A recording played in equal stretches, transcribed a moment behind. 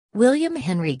William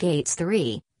Henry Gates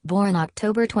III, born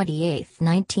October 28,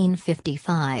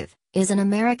 1955, is an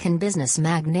American business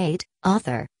magnate,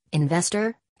 author,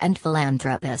 investor, and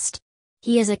philanthropist.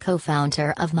 He is a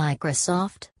co-founder of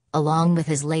Microsoft, along with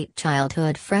his late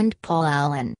childhood friend Paul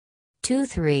Allen.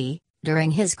 2-3.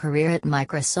 During his career at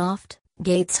Microsoft,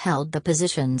 Gates held the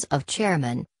positions of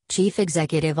Chairman, Chief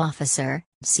Executive Officer,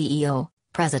 CEO,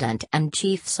 President and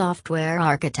Chief Software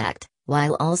Architect,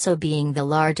 while also being the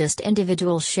largest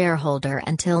individual shareholder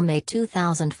until May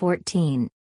 2014.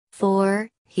 4.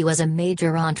 He was a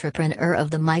major entrepreneur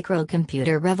of the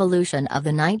microcomputer revolution of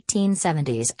the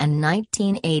 1970s and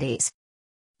 1980s.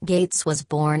 Gates was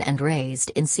born and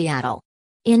raised in Seattle.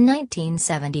 In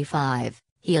 1975,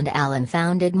 he and Allen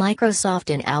founded Microsoft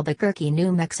in Albuquerque,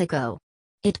 New Mexico.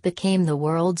 It became the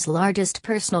world's largest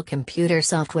personal computer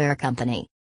software company.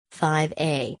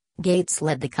 5a. Gates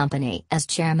led the company as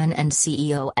chairman and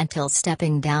CEO until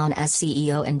stepping down as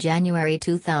CEO in January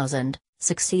 2000,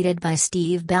 succeeded by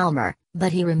Steve Ballmer,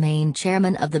 but he remained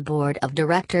chairman of the board of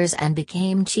directors and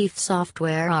became chief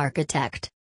software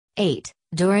architect. 8.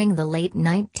 During the late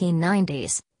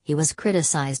 1990s, he was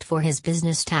criticized for his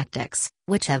business tactics,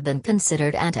 which have been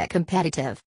considered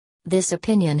anti-competitive. This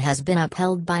opinion has been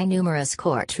upheld by numerous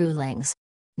court rulings.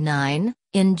 9.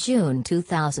 In June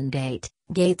 2008,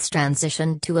 Gates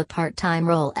transitioned to a part-time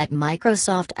role at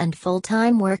Microsoft and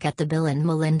full-time work at the Bill and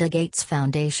Melinda Gates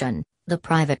Foundation, the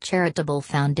private charitable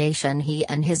foundation he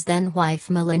and his then-wife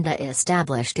Melinda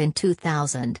established in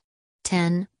 2000.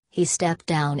 10. He stepped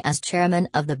down as chairman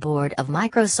of the board of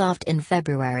Microsoft in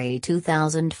February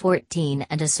 2014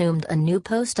 and assumed a new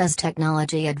post as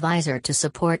technology advisor to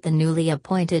support the newly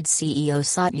appointed CEO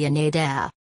Satya Nadella.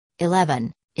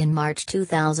 11. In March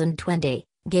 2020,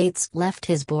 Gates left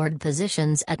his board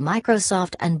positions at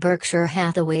Microsoft and Berkshire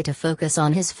Hathaway to focus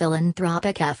on his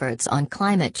philanthropic efforts on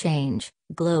climate change,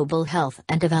 global health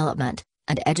and development,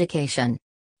 and education.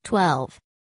 12.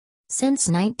 Since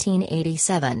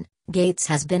 1987, Gates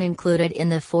has been included in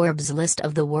the Forbes list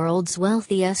of the world's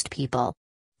wealthiest people.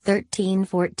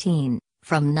 13-14.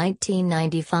 From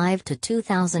 1995 to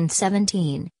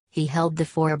 2017, he held the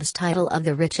Forbes title of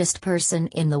the richest person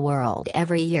in the world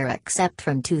every year except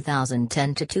from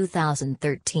 2010 to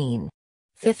 2013.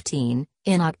 15.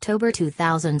 In October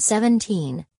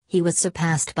 2017, he was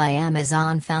surpassed by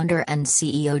Amazon founder and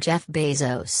CEO Jeff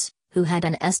Bezos, who had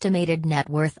an estimated net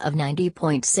worth of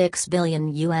 $90.6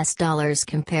 billion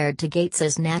compared to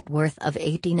Gates's net worth of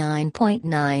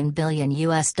 $89.9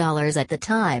 billion at the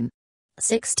time.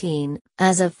 16.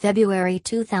 As of February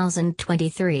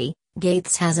 2023,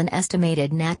 Gates has an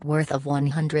estimated net worth of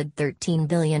 $113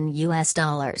 billion,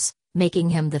 making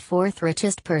him the fourth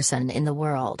richest person in the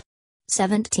world.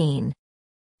 17.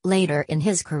 Later in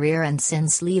his career and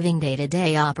since leaving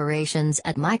day-to-day operations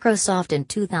at Microsoft in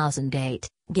 2008,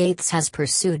 Gates has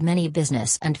pursued many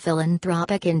business and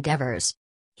philanthropic endeavors.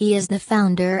 He is the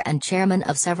founder and chairman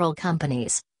of several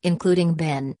companies, including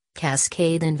BIN,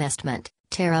 Cascade Investment,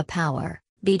 Terra Power,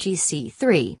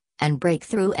 BGC3, and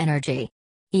Breakthrough Energy.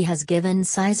 He has given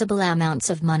sizable amounts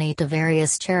of money to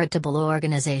various charitable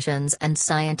organizations and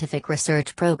scientific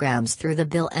research programs through the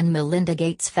Bill and Melinda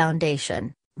Gates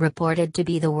Foundation, reported to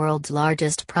be the world's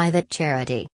largest private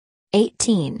charity.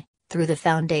 18. Through the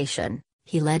foundation,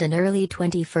 he led an early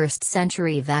 21st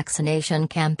century vaccination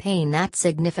campaign that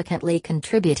significantly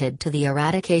contributed to the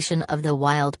eradication of the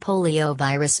wild polio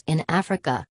virus in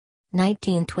Africa.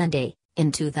 1920.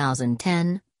 In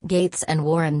 2010, Gates and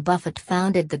Warren Buffett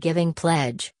founded the Giving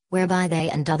Pledge, whereby they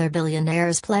and other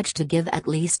billionaires pledge to give at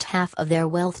least half of their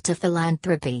wealth to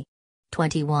philanthropy.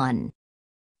 21.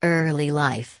 Early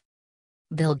life.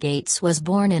 Bill Gates was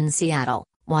born in Seattle,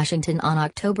 Washington on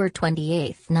October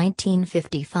 28,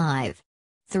 1955.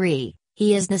 3.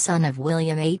 He is the son of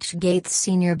William H. Gates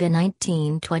Sr. b.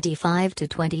 1925 to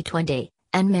 2020,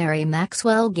 and Mary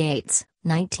Maxwell Gates,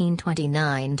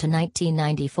 1929 to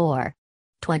 1994.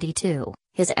 22.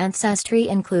 His ancestry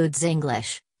includes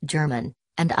English, German,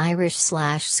 and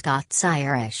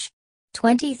Irish/Scots-Irish.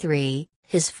 23.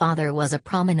 His father was a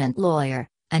prominent lawyer,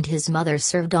 and his mother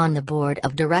served on the board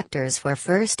of directors for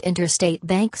First Interstate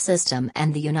Bank System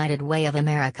and the United Way of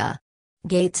America.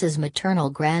 Gates's maternal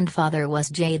grandfather was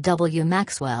J. W.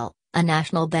 Maxwell, a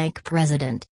national bank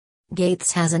president.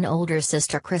 Gates has an older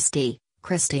sister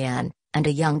Christiane, and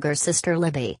a younger sister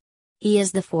Libby. He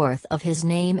is the fourth of his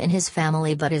name in his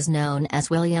family but is known as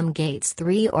William Gates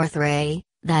III or Thray,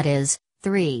 that is,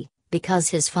 3, because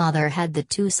his father had the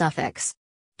 2 suffix.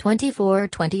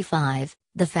 24-25,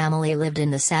 the family lived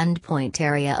in the Sandpoint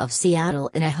area of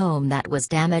Seattle in a home that was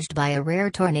damaged by a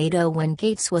rare tornado when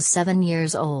Gates was 7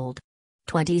 years old.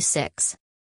 26.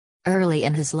 Early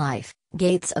in his life,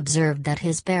 Gates observed that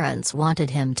his parents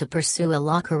wanted him to pursue a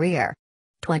law career.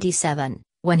 27.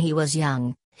 When he was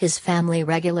young, his family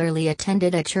regularly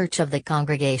attended a Church of the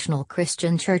Congregational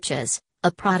Christian Churches,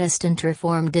 a Protestant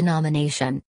Reformed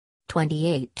denomination.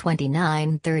 28,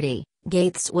 29, 30.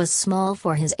 Gates was small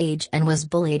for his age and was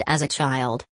bullied as a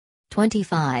child.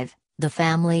 25. The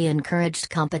family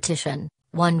encouraged competition.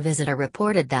 One visitor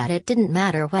reported that it didn't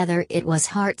matter whether it was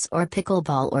hearts or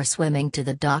pickleball or swimming to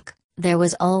the dock, there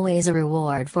was always a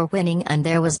reward for winning and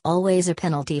there was always a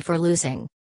penalty for losing.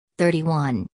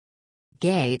 31.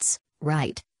 Gates,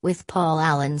 right, with Paul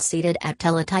Allen seated at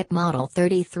teletype Model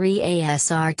 33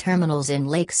 ASR terminals in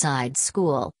Lakeside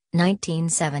School,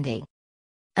 1970.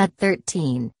 At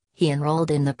 13, he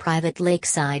enrolled in the private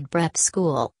Lakeside Prep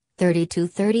School,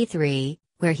 3233,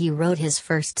 where he wrote his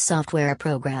first software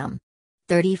program.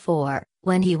 34,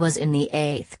 when he was in the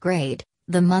 8th grade,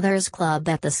 the Mothers Club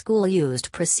at the school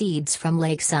used proceeds from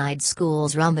Lakeside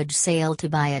School's rummage sale to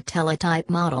buy a teletype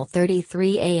Model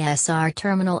 33 ASR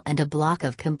terminal and a block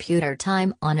of computer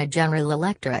time on a General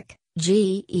Electric,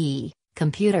 GE,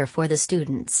 computer for the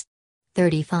students.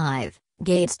 35,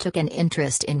 Gates took an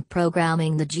interest in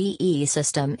programming the GE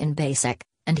system in BASIC,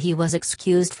 and he was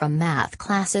excused from math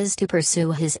classes to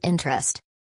pursue his interest.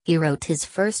 He wrote his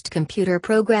first computer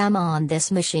program on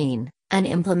this machine, an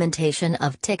implementation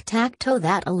of tic-tac-toe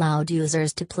that allowed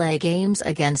users to play games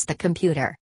against the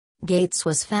computer. Gates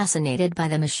was fascinated by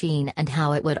the machine and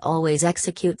how it would always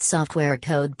execute software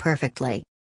code perfectly.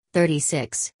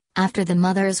 36. After the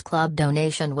Mothers Club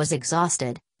donation was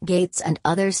exhausted, Gates and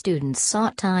other students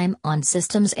sought time on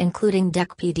systems including DEC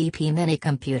PDP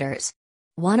mini-computers.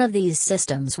 One of these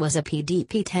systems was a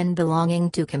PDP-10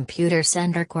 belonging to Computer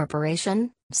Center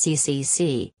Corporation,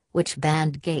 CCC, which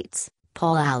banned Gates,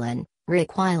 Paul Allen,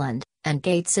 Rick Weiland, and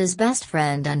Gates's best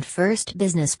friend and first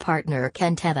business partner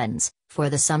Kent Evans, for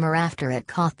the summer after it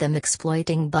caught them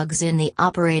exploiting bugs in the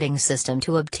operating system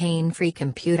to obtain free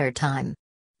computer time.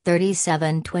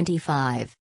 37-25.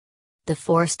 The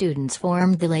four students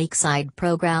formed the Lakeside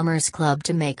Programmers Club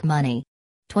to make money.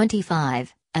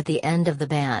 25. At the end of the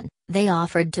ban, they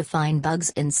offered to find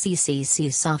bugs in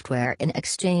CCC software in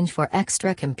exchange for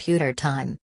extra computer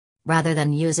time. Rather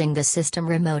than using the system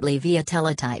remotely via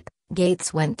teletype,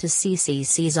 Gates went to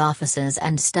CCC's offices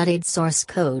and studied source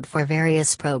code for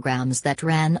various programs that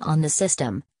ran on the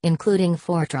system, including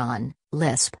Fortran,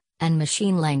 Lisp, and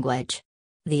machine language.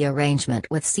 The arrangement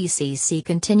with CCC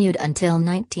continued until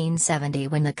 1970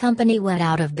 when the company went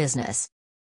out of business.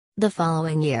 The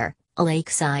following year, a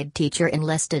Lakeside teacher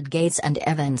enlisted Gates and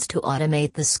Evans to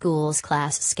automate the school's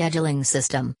class scheduling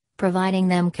system, providing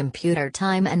them computer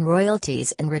time and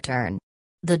royalties in return.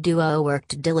 The duo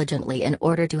worked diligently in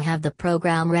order to have the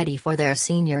program ready for their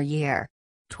senior year.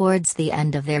 Towards the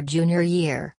end of their junior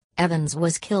year, Evans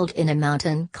was killed in a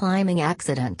mountain climbing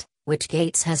accident, which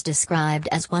Gates has described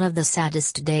as one of the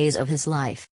saddest days of his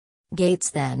life. Gates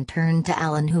then turned to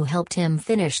Allen, who helped him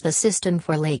finish the system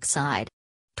for Lakeside.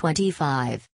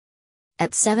 25.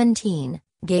 At 17,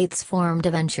 Gates formed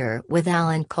a venture with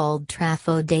Allen called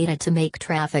Trafo Data to make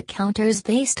traffic counters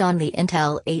based on the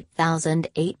Intel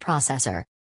 8008 processor.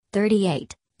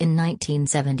 38. In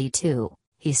 1972,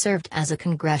 he served as a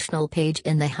congressional page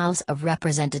in the House of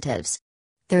Representatives.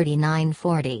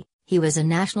 39-40. He was a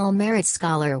National Merit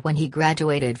Scholar when he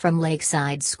graduated from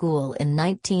Lakeside School in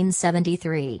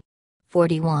 1973.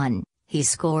 41. He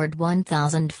scored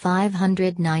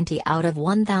 1,590 out of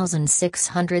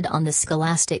 1,600 on the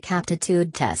Scholastic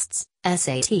Aptitude Tests,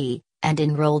 SAT, and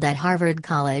enrolled at Harvard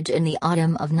College in the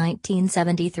autumn of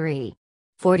 1973.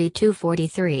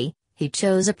 42-43. He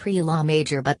chose a pre-law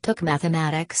major but took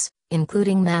mathematics,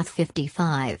 including Math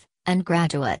 55, and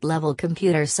graduate-level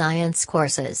computer science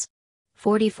courses.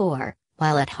 44.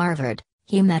 While at Harvard,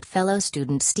 he met fellow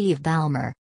student Steve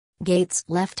Ballmer. Gates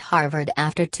left Harvard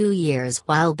after 2 years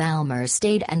while Ballmer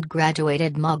stayed and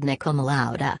graduated magna cum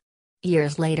laude.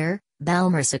 Years later,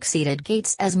 Ballmer succeeded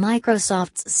Gates as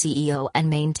Microsoft's CEO and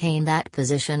maintained that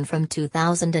position from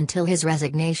 2000 until his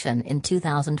resignation in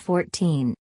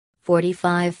 2014.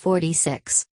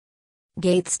 45-46.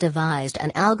 Gates devised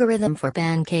an algorithm for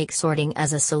pancake sorting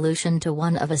as a solution to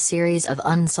one of a series of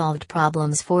unsolved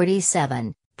problems.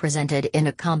 47, presented in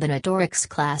a combinatorics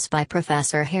class by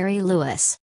Professor Harry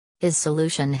Lewis. His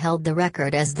solution held the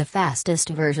record as the fastest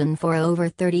version for over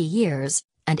 30 years,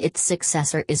 and its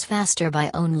successor is faster by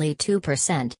only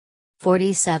 2%.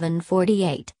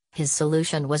 47-48, his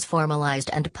solution was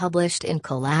formalized and published in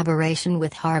collaboration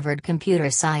with Harvard computer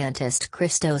scientist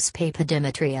Christos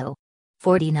Papadimitriou.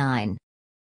 49.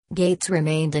 Gates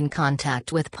remained in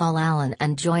contact with Paul Allen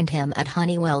and joined him at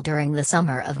Honeywell during the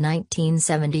summer of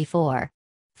 1974.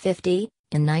 50.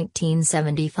 In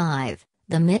 1975,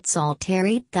 the MIT's Altair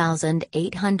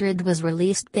 8800 was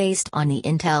released based on the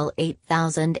Intel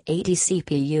 8080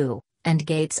 CPU, and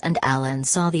Gates and Allen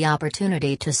saw the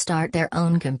opportunity to start their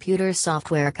own computer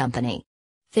software company.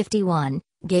 51.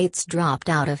 Gates dropped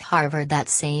out of Harvard that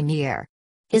same year.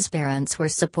 His parents were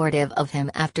supportive of him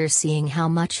after seeing how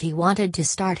much he wanted to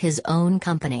start his own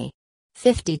company.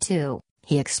 52.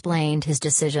 He explained his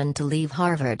decision to leave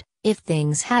Harvard: "If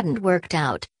things hadn't worked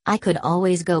out, I could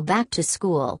always go back to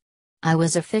school. I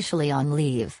was officially on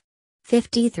leave."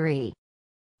 53.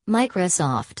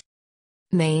 Microsoft.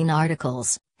 Main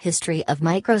articles: History of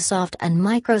Microsoft and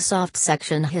Microsoft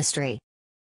section History.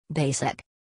 Basic.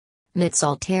 MIT's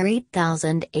Altair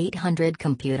 8800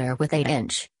 computer with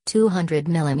 8-inch,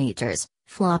 200mm,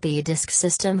 floppy disk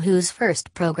system whose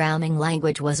first programming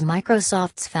language was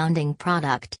Microsoft's founding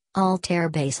product, Altair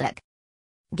Basic.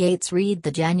 Gates read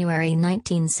the January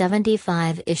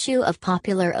 1975 issue of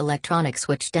Popular Electronics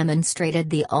which demonstrated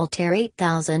the Altair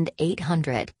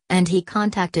 8800, and he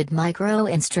contacted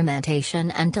Micro-Instrumentation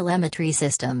and Telemetry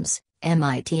Systems,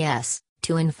 MITS,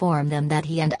 to inform them that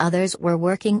he and others were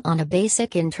working on a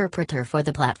basic interpreter for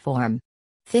the platform.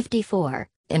 54.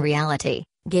 In reality,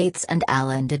 Gates and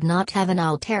Allen did not have an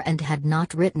Altair and had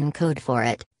not written code for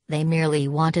it, they merely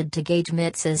wanted to gauge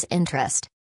MITS's interest.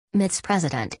 MITS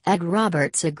president Ed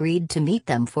Roberts agreed to meet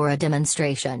them for a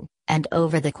demonstration, and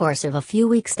over the course of a few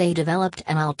weeks they developed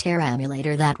an Altair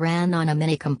emulator that ran on a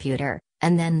mini-computer,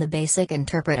 and then the basic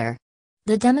interpreter.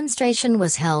 The demonstration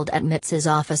was held at MITS's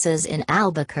offices in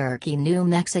Albuquerque, New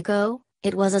Mexico.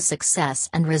 It was a success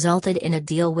and resulted in a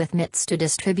deal with MITS to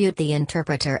distribute the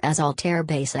interpreter as Altair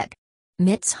Basic.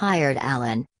 MITS hired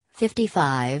Allen,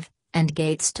 55, and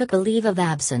Gates took a leave of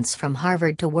absence from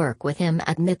Harvard to work with him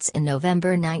at MITS in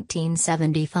November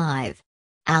 1975.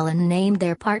 Allen named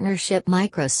their partnership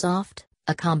Microsoft,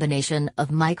 a combination of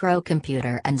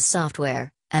microcomputer and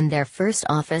software, and their first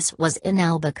office was in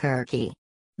Albuquerque.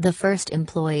 The first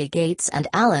employee Gates and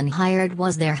Allen hired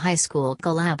was their high school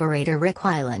collaborator Rick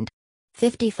Hyland.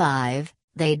 55.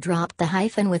 They dropped the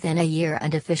hyphen within a year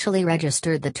and officially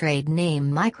registered the trade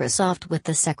name Microsoft with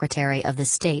the Secretary of the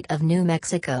State of New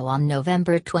Mexico on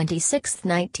November 26,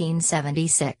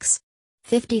 1976.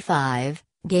 55.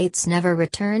 Gates never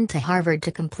returned to Harvard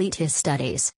to complete his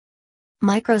studies.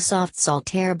 Microsoft's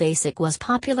Altair Basic was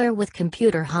popular with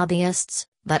computer hobbyists,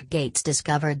 but Gates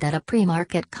discovered that a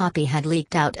pre-market copy had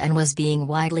leaked out and was being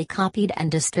widely copied and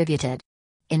distributed.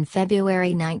 In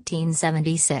February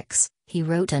 1976, he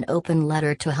wrote an open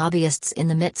letter to hobbyists in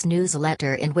the MITS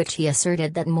newsletter in which he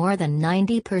asserted that more than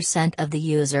 90% of the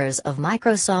users of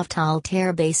Microsoft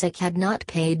Altair Basic had not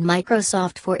paid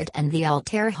Microsoft for it, and the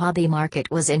Altair hobby market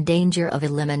was in danger of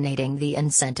eliminating the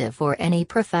incentive for any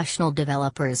professional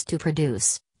developers to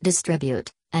produce, distribute,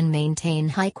 and maintain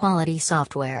high-quality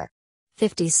software.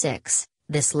 56.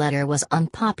 This letter was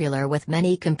unpopular with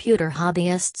many computer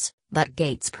hobbyists, but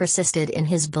Gates persisted in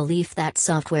his belief that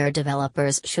software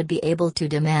developers should be able to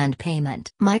demand payment.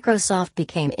 Microsoft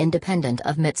became independent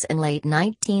of MITS in late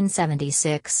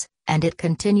 1976, and it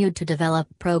continued to develop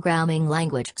programming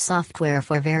language software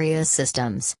for various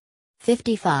systems.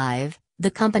 55.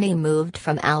 The company moved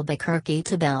from Albuquerque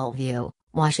to Bellevue,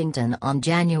 Washington on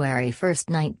January 1,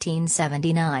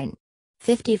 1979.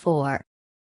 54.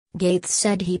 Gates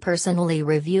said he personally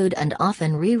reviewed and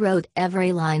often rewrote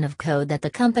every line of code that the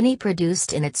company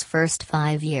produced in its first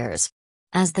 5 years.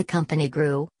 As the company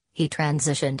grew, he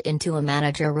transitioned into a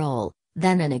manager role,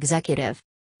 then an executive.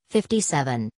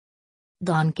 57.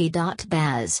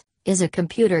 Donkey.baz is a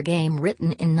computer game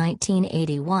written in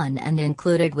 1981 and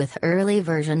included with early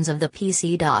versions of the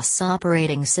PC-DOS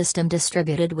operating system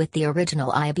distributed with the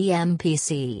original IBM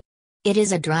PC. It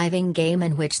is a driving game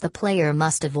in which the player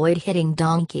must avoid hitting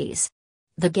donkeys.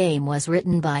 The game was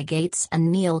written by Gates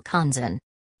and Neil Konzen.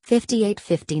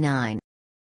 58-59.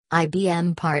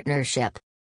 IBM Partnership.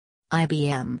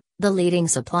 IBM, the leading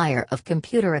supplier of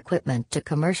computer equipment to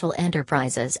commercial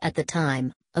enterprises at the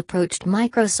time, approached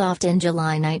Microsoft in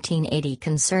July 1980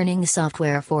 concerning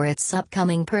software for its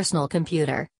upcoming personal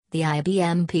computer, the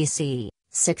IBM PC.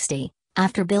 60.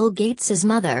 After Bill Gates's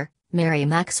mother, Mary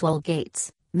Maxwell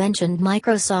Gates, mentioned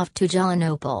Microsoft to John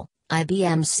Opel,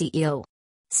 IBM's CEO.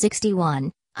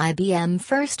 61. IBM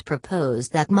first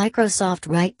proposed that Microsoft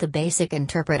write the BASIC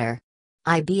interpreter.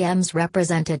 IBM's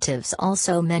representatives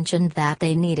also mentioned that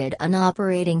they needed an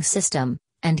operating system,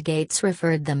 and Gates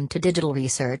referred them to Digital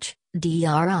Research,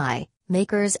 DRI,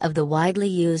 makers of the widely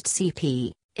used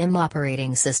CP/IM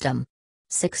operating system.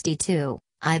 62.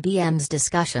 IBM's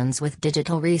discussions with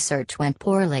Digital Research went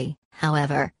poorly,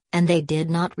 however, and they did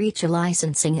not reach a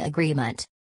licensing agreement.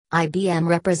 IBM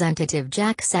representative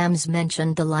Jack Sams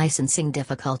mentioned the licensing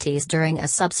difficulties during a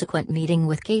subsequent meeting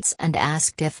with Gates and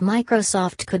asked if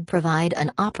Microsoft could provide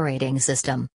an operating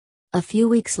system. A few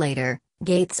weeks later,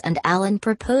 Gates and Allen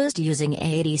proposed using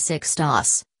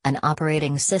x86-DOS, an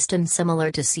operating system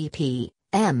similar to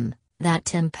CP/M, that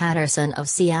Tim Patterson of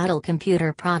Seattle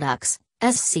Computer Products,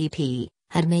 SCP,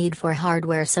 had made for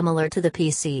hardware similar to the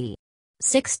PC.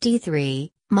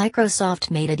 63. Microsoft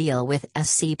made a deal with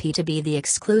SCP to be the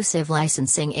exclusive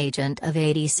licensing agent of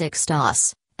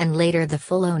x86-DOS, and later the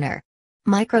full owner.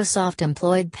 Microsoft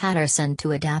employed Patterson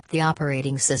to adapt the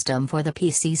operating system for the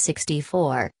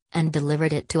PC-64, and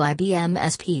delivered it to IBM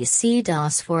as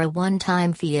PC-DOS for a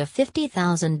one-time fee of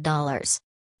 $50,000.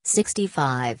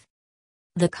 65.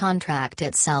 The contract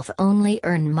itself only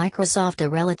earned Microsoft a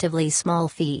relatively small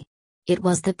fee. It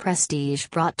was the prestige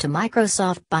brought to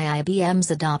Microsoft by IBM's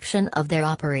adoption of their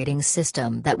operating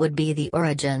system that would be the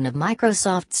origin of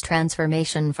Microsoft's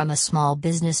transformation from a small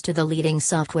business to the leading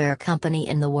software company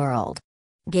in the world.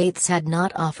 Gates had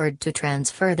not offered to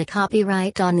transfer the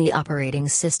copyright on the operating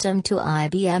system to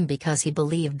IBM because he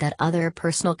believed that other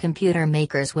personal computer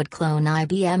makers would clone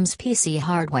IBM's PC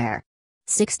hardware.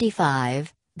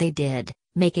 65. They did,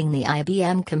 making the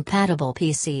IBM-compatible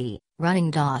PC,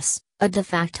 running DOS, a de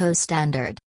facto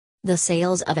standard. The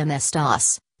sales of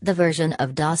MS-DOS, the version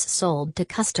of DOS sold to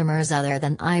customers other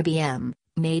than IBM,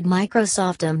 made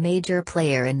Microsoft a major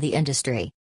player in the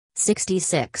industry.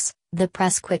 66. The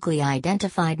press quickly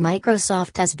identified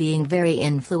Microsoft as being very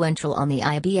influential on the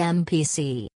IBM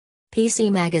PC.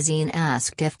 PC Magazine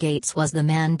asked if Gates was the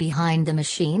man behind the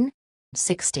machine.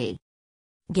 60.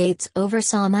 Gates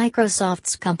oversaw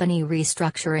Microsoft's company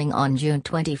restructuring on June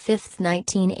 25,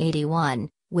 1981,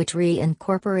 which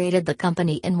reincorporated the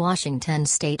company in Washington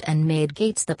state and made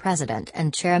Gates the president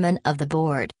and chairman of the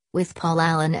board, with Paul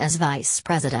Allen as vice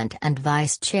president and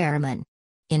vice chairman.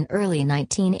 In early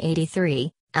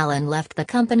 1983, Allen left the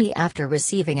company after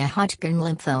receiving a Hodgkin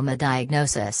lymphoma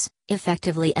diagnosis,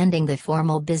 effectively ending the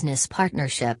formal business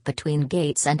partnership between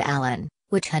Gates and Allen,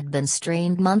 which had been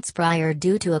strained months prior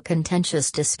due to a contentious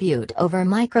dispute over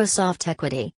Microsoft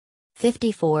equity.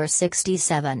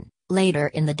 5467. Later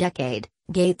in the decade,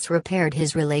 Gates repaired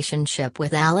his relationship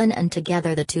with Allen and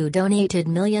together the two donated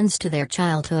millions to their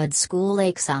childhood school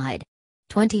Lakeside.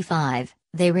 25.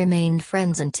 They remained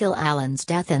friends until Allen's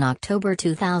death in October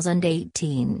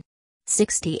 2018.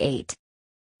 68.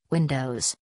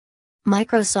 Windows.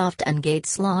 Microsoft and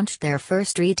Gates launched their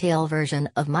first retail version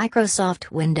of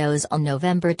Microsoft Windows on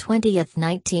November 20,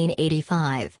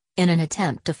 1985, in an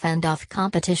attempt to fend off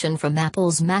competition from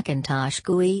Apple's Macintosh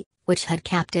GUI, which had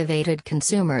captivated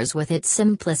consumers with its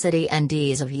simplicity and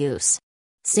ease of use.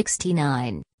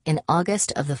 69. In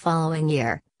August of the following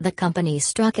year, the company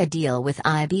struck a deal with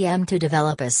IBM to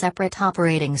develop a separate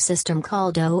operating system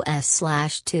called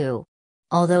OS/2.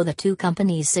 Although the two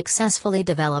companies successfully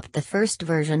developed the first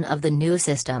version of the new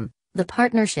system, the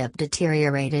partnership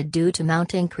deteriorated due to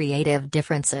mounting creative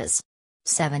differences.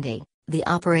 70. The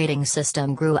operating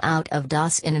system grew out of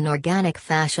DOS in an organic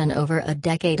fashion over a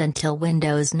decade until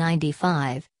Windows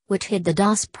 95, which hid the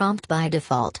DOS prompt by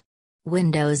default.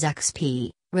 Windows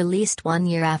XP, released 1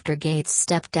 year after Gates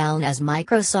stepped down as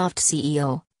Microsoft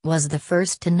CEO, was the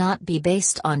first to not be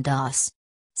based on DOS.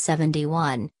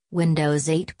 71. Windows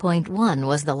 8.1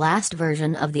 was the last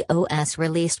version of the OS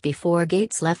released before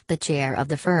Gates left the chair of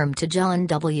the firm to John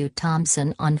W.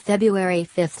 Thompson on February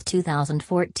 5,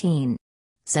 2014.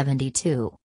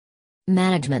 72.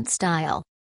 Management style.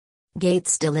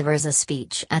 Gates delivers a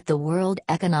speech at the World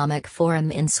Economic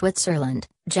Forum in Switzerland,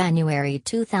 January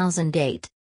 2008.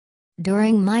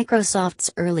 During Microsoft's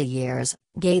early years,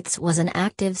 Gates was an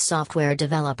active software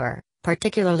developer,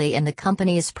 particularly in the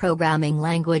company's programming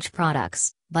language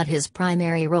products, but his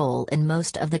primary role in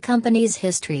most of the company's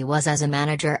history was as a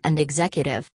manager and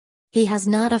executive. He has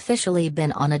not officially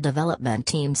been on a development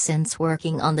team since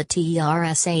working on the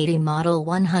TRS-80 Model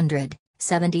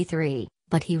 173,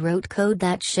 but he wrote code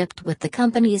that shipped with the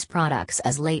company's products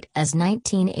as late as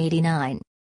 1989.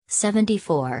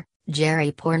 74.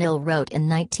 Jerry Pournelle wrote in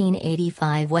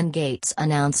 1985 when Gates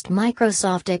announced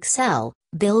Microsoft Excel,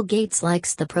 "Bill Gates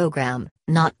likes the program,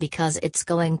 not because it's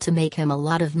going to make him a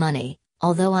lot of money,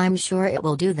 although I'm sure it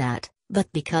will do that,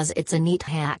 but because it's a neat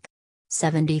hack."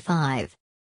 75.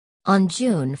 On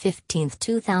June 15,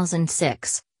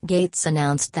 2006, Gates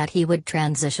announced that he would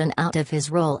transition out of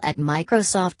his role at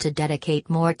Microsoft to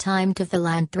dedicate more time to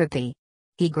philanthropy.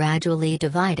 He gradually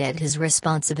divided his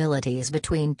responsibilities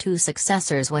between two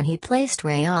successors when he placed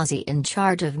Ray Ozzie in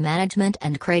charge of management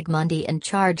and Craig Mundy in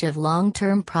charge of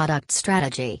long-term product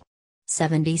strategy.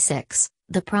 76.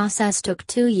 The process took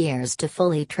 2 years to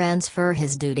fully transfer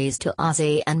his duties to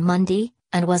Ozzie and Mundy,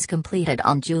 and was completed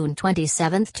on June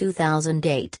 27,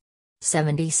 2008.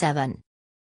 77.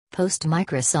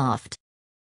 Post-Microsoft.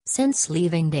 Since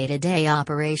leaving day-to-day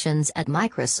operations at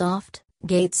Microsoft,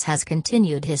 Gates has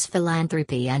continued his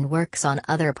philanthropy and works on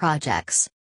other projects.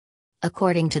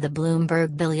 According to the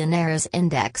Bloomberg Billionaires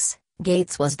Index,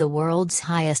 Gates was the world's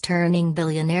highest-earning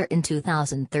billionaire in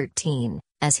 2013,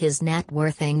 as his net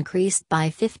worth increased by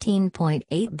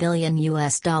 $15.8 billion to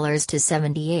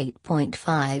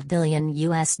 $78.5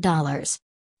 billion.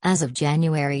 As of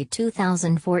January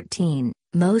 2014,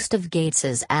 most of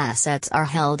Gates's assets are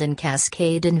held in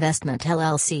Cascade Investment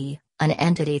LLC, an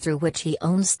entity through which he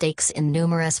owns stakes in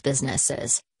numerous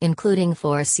businesses, including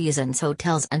Four Seasons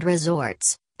Hotels and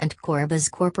Resorts, and Corbis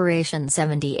Corporation.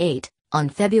 78. On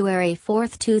February 4,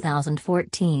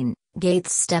 2014,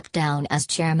 Gates stepped down as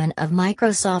chairman of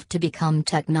Microsoft to become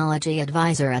technology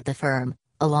advisor at the firm,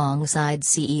 alongside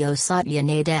CEO Satya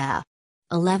Nadella.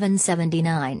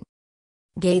 1179.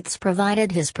 Gates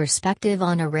provided his perspective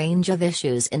on a range of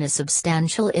issues in a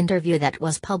substantial interview that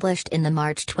was published in the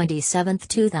March 27,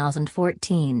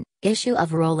 2014, issue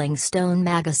of Rolling Stone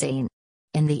magazine.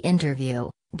 In the interview,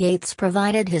 Gates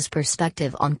provided his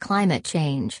perspective on climate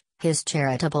change, his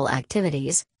charitable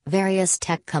activities, various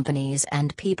tech companies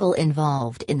and people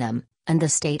involved in them, and the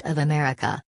state of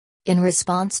America. In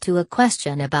response to a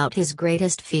question about his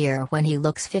greatest fear when he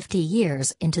looks 50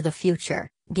 years into the future,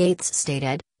 Gates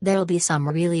stated, "There'll be some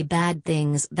really bad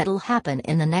things that'll happen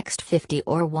in the next 50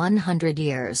 or 100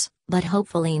 years, but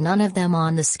hopefully none of them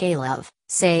on the scale of,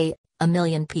 say, 1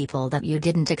 million people that you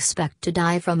didn't expect to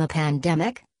die from a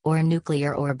pandemic, or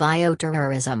nuclear or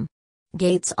bioterrorism."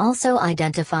 Gates also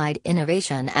identified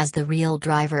innovation as the real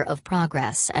driver of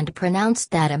progress and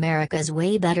pronounced that America's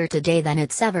way better today than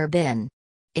it's ever been.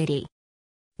 80.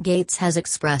 Gates has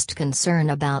expressed concern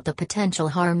about the potential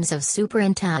harms of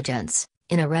superintelligence.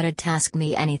 In a Reddit Ask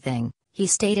Me Anything, he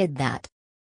stated that,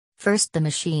 "First, the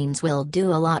machines will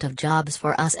do a lot of jobs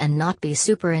for us and not be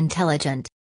super intelligent.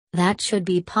 That should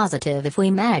be positive if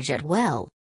we manage it well.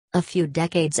 A few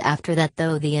decades after that,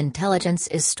 though, the intelligence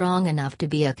is strong enough to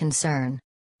be a concern.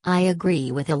 I agree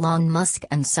with Elon Musk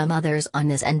and some others on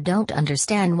this and don't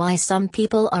understand why some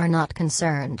people are not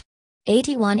concerned."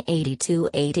 81, 82,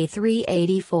 83,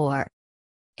 84.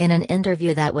 In an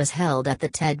interview that was held at the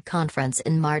TED conference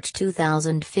in March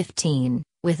 2015,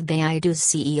 with Baidu's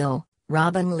CEO,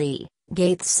 Robin Li,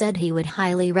 Gates said he would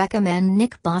highly recommend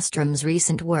Nick Bostrom's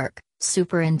recent work,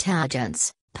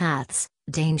 Superintelligence, Paths,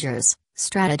 Dangers,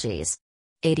 Strategies.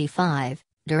 85.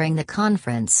 During the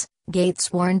conference,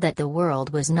 Gates warned that the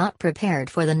world was not prepared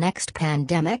for the next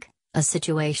pandemic, a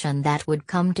situation that would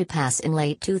come to pass in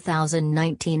late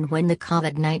 2019 when the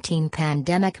COVID-19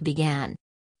 pandemic began.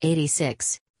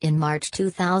 86. In March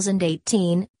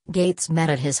 2018, Gates met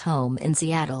at his home in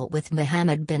Seattle with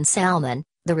Mohammed bin Salman,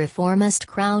 the reformist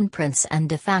crown prince and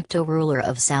de facto ruler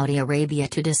of Saudi Arabia,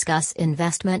 to discuss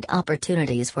investment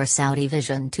opportunities for Saudi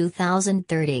Vision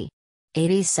 2030.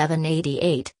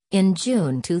 87-88. In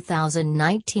June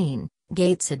 2019,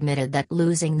 Gates admitted that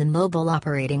losing the mobile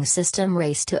operating system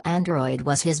race to Android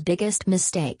was his biggest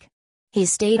mistake. He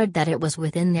stated that it was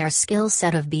within their skill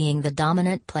set of being the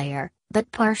dominant player, but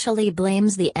partially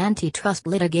blames the antitrust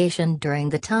litigation during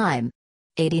the time.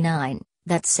 89.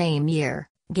 That same year,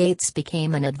 Gates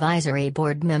became an advisory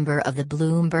board member of the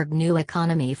Bloomberg New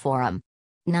Economy Forum.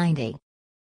 90.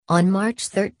 On March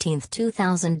 13,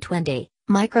 2020,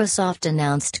 Microsoft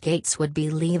announced Gates would be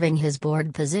leaving his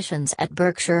board positions at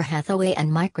Berkshire Hathaway and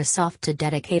Microsoft to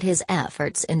dedicate his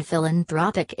efforts in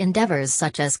philanthropic endeavors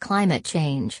such as climate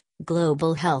change,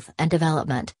 global health and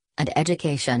development, and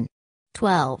education.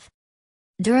 12.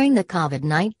 During the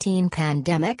COVID-19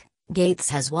 pandemic, Gates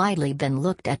has widely been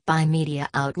looked at by media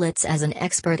outlets as an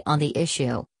expert on the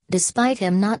issue, despite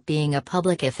him not being a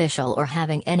public official or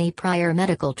having any prior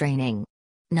medical training.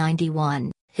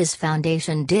 91. His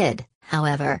foundation did,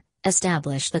 however,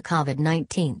 establish the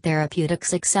COVID-19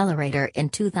 Therapeutics Accelerator in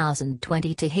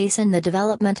 2020 to hasten the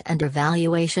development and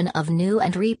evaluation of new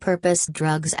and repurposed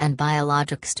drugs and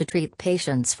biologics to treat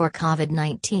patients for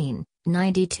COVID-19.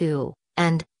 92.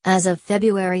 And, as of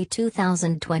February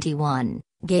 2021,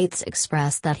 Gates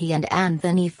expressed that he and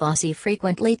Anthony Fauci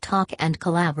frequently talk and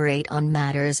collaborate on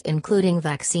matters including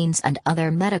vaccines and other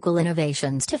medical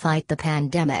innovations to fight the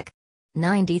pandemic.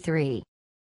 93.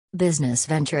 Business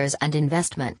ventures and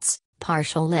investments,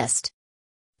 partial list.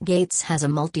 Gates has a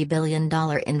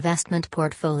multi-billion-dollar investment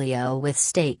portfolio with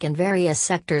stake in various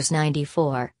sectors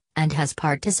 94, and has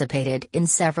participated in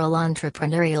several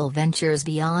entrepreneurial ventures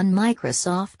beyond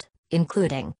Microsoft,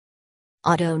 including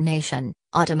AutoNation,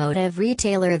 automotive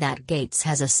retailer that Gates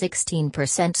has a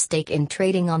 16% stake in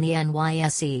trading on the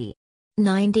NYSE.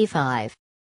 95.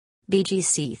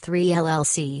 BGC3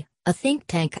 LLC, a think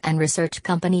tank and research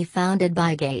company founded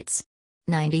by Gates.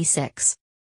 96.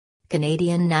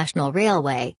 Canadian National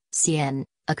Railway, CN,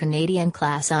 a Canadian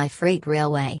Class I freight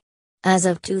railway. As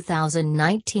of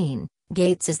 2019,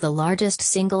 Gates is the largest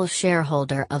single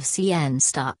shareholder of CN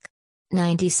stock.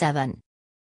 97.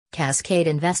 Cascade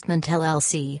Investment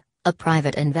LLC, a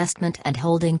private investment and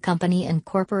holding company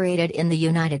incorporated in the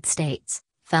United States,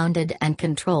 founded and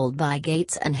controlled by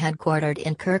Gates and headquartered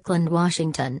in Kirkland,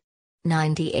 Washington.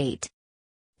 98.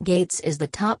 Gates is the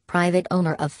top private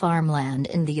owner of farmland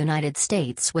in the United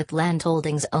States with land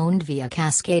holdings owned via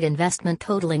Cascade Investment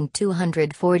totaling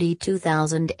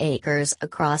 242,000 acres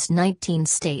across 19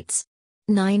 states.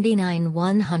 99.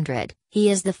 100. He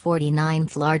is the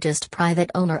 49th largest private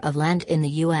owner of land in the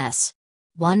U.S.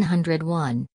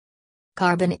 101.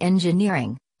 Carbon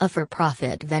Engineering, a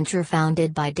for-profit venture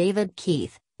founded by David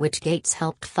Keith, which Gates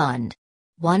helped fund.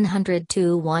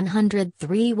 102.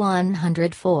 103.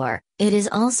 104. It is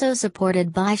also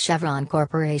supported by Chevron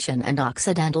Corporation and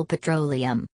Occidental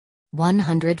Petroleum.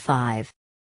 105.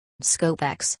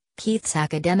 ScopeX, Keith's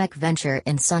academic venture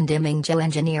in sun-dimming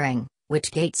geoengineering,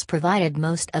 which Gates provided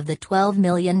most of the $12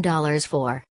 million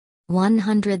for.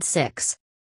 106.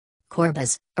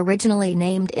 Corbis, originally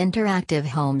named Interactive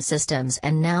Home Systems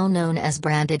and now known as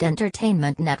Branded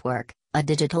Entertainment Network, a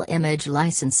digital image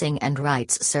licensing and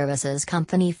rights services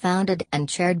company founded and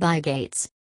chaired by Gates.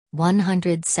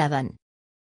 107.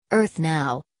 Earth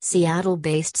Now,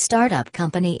 Seattle-based startup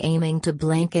company aiming to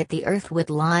blanket the Earth with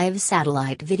live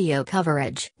satellite video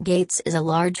coverage. Gates is a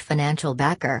large financial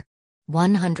backer.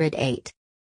 108.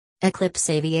 Eclipse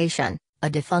Aviation, a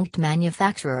defunct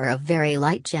manufacturer of very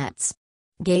light jets.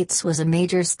 Gates was a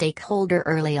major stakeholder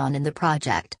early on in the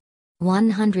project.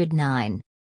 109.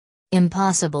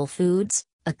 Impossible Foods,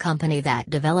 a company that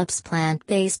develops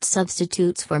plant-based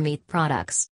substitutes for meat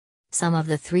products. Some of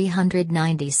the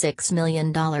 $396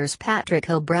 million Patrick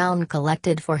O'Brien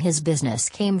collected for his business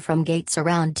came from Gates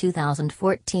around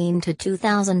 2014 to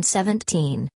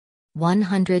 2017.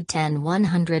 110.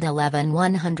 111.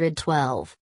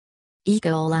 112.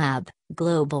 Ecolab,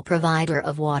 global provider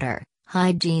of water,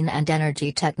 hygiene and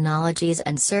energy technologies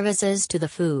and services to the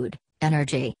food,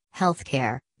 energy,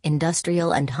 healthcare,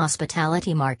 industrial and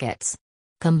hospitality markets.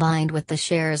 Combined with the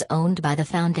shares owned by the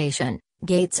foundation,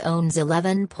 Gates owns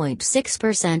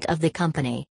 11.6% of the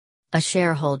company. A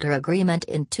shareholder agreement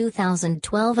in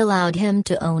 2012 allowed him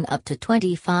to own up to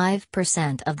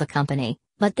 25% of the company,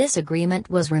 but this agreement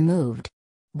was removed.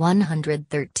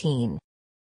 113.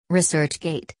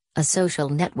 ResearchGate, a social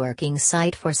networking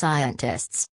site for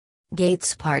scientists.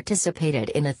 Gates participated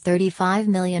in a $35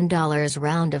 million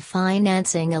round of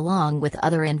financing along with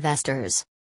other investors.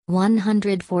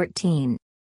 114.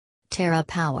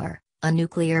 TerraPower, a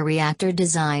nuclear reactor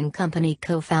design company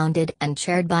co-founded and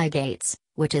chaired by Gates,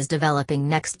 which is developing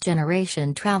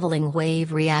next-generation traveling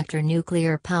wave reactor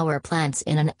nuclear power plants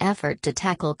in an effort to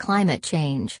tackle climate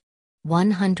change.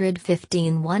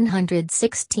 115.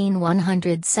 116.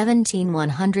 117.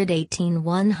 118.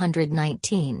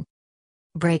 119.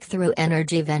 Breakthrough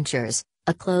Energy Ventures,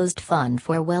 a closed fund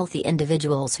for wealthy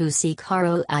individuals who seek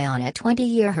ROI on a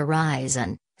 20-year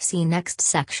horizon. See next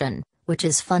section, which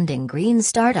is funding green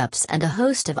startups and a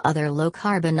host of other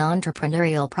low-carbon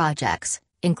entrepreneurial projects,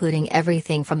 including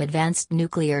everything from advanced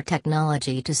nuclear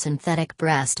technology to synthetic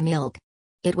breast milk.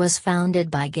 It was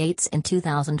founded by Gates in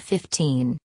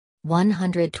 2015.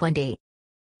 120.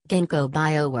 Ginkgo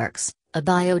Bioworks, a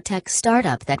biotech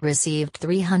startup that received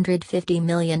 $350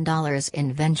 million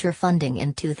in venture funding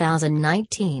in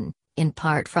 2019, in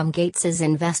part from Gates's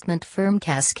investment firm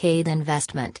Cascade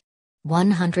Investment.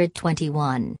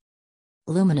 121.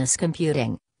 Luminous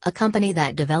Computing, a company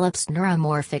that develops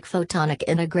neuromorphic photonic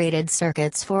integrated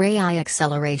circuits for AI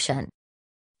acceleration.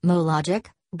 Mologic,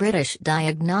 British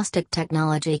diagnostic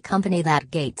technology company that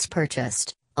Gates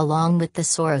purchased, along with the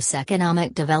Soros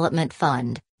Economic Development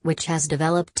Fund, which has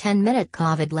developed 10-minute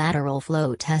COVID lateral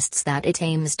flow tests that it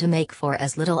aims to make for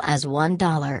as little as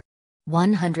 $1.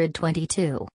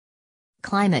 122.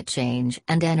 Climate Change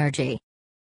and Energy.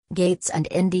 Gates and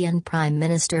Indian Prime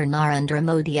Minister Narendra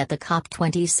Modi at the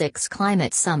COP26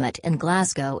 Climate Summit in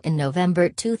Glasgow in November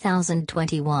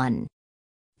 2021.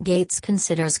 Gates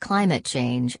considers climate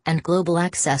change and global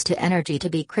access to energy to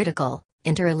be critical,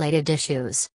 interrelated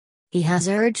issues. He has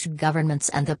urged governments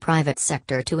and the private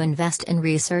sector to invest in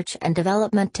research and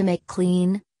development to make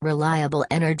clean, reliable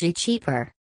energy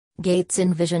cheaper. Gates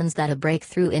envisions that a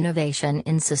breakthrough innovation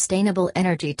in sustainable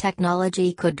energy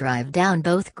technology could drive down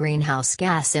both greenhouse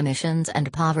gas emissions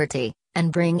and poverty,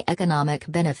 and bring economic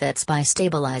benefits by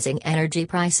stabilizing energy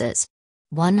prices.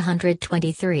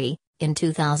 123, in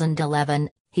 2011,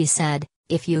 he said,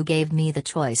 "If you gave me the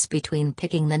choice between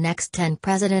picking the next 10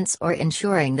 presidents or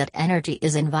ensuring that energy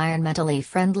is environmentally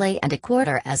friendly and a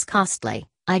quarter as costly,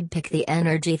 I'd pick the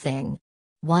energy thing."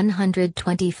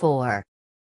 124.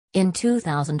 In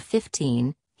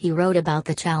 2015, he wrote about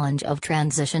the challenge of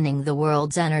transitioning the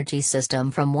world's energy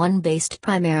system from one based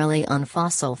primarily on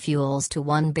fossil fuels to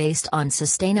one based on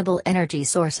sustainable energy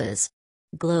sources.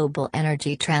 Global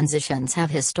energy transitions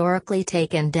have historically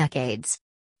taken decades.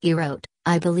 He wrote,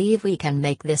 "I believe we can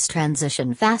make this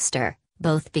transition faster,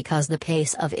 both because the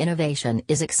pace of innovation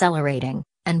is accelerating,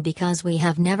 and because we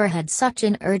have never had such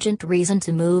an urgent reason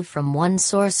to move from one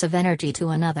source of energy to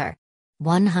another."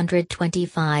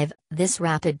 125. This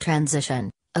rapid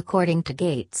transition, according to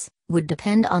Gates, would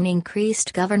depend on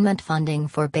increased government funding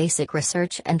for basic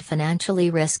research and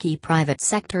financially risky private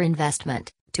sector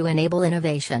investment, to enable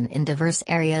innovation in diverse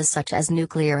areas such as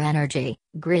nuclear energy,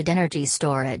 grid energy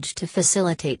storage to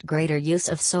facilitate greater use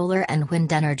of solar and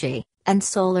wind energy, and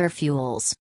solar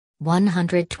fuels.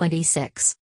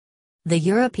 126. The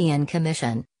European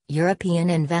Commission, European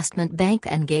Investment Bank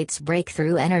and Gates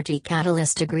Breakthrough Energy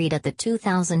Catalyst agreed at the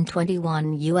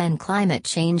 2021 UN Climate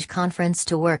Change Conference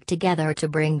to work together to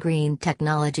bring green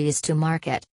technologies to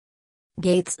market.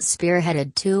 Gates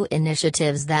spearheaded two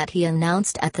initiatives that he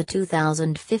announced at the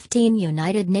 2015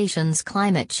 United Nations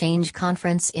Climate Change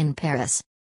Conference in Paris.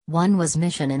 One was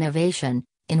Mission Innovation,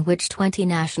 in which 20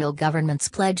 national governments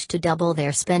pledged to double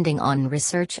their spending on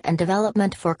research and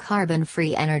development for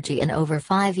carbon-free energy in over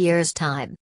 5 years'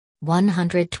 time.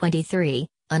 123.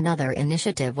 Another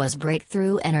initiative was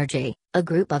Breakthrough Energy, a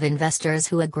group of investors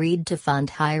who agreed to fund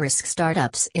high-risk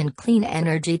startups in clean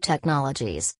energy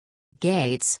technologies.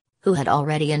 Gates, who had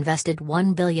already invested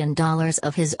 $1 billion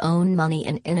of his own money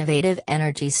in innovative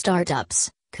energy startups,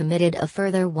 committed a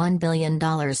further $1 billion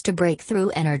to Breakthrough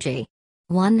Energy.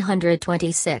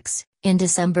 126. In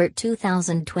December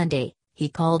 2020, he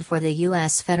called for the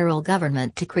U.S. federal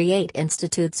government to create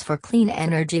institutes for clean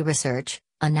energy research,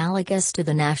 analogous to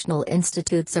the National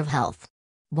Institutes of Health.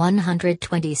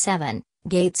 127.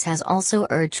 Gates has also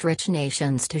urged rich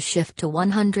nations to shift to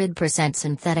 100%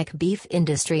 synthetic beef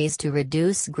industries to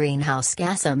reduce greenhouse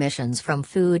gas emissions from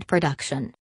food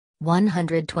production.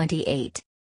 128.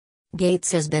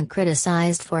 Gates has been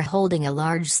criticized for holding a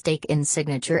large stake in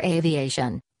Signature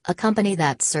Aviation, a company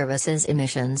that services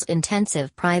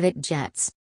emissions-intensive private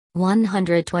jets.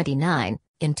 129.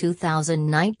 In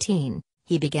 2019,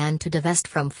 he began to divest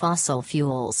from fossil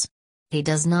fuels. He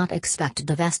does not expect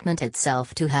divestment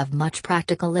itself to have much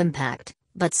practical impact,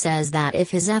 but says that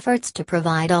if his efforts to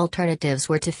provide alternatives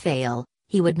were to fail,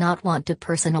 he would not want to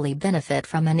personally benefit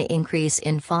from an increase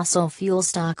in fossil fuel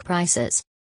stock prices.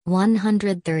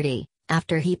 130.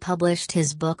 After he published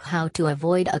his book How to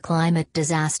Avoid a Climate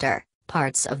Disaster,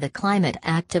 parts of the climate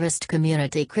activist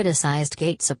community criticized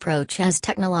Gates' approach as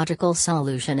technological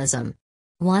solutionism.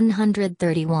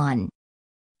 131.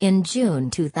 In June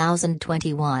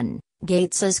 2021,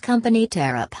 Gates's company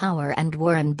TerraPower and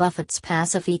Warren Buffett's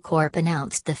Pacific Corp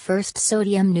announced the first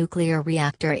sodium nuclear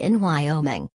reactor in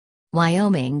Wyoming.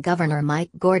 Wyoming Governor Mike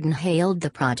Gordon hailed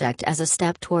the project as a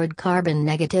step toward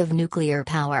carbon-negative nuclear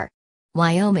power.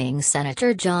 Wyoming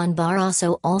Senator John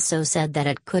Barrasso also said that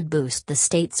it could boost the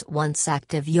state's once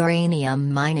active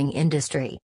uranium mining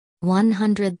industry.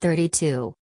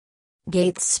 132.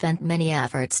 Gates spent many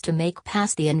efforts to make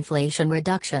pass the Inflation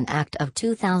Reduction Act of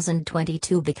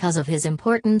 2022 because of his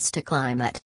importance to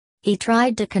climate. He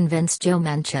tried to convince Joe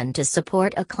Manchin to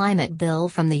support a climate bill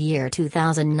from the year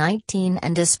 2019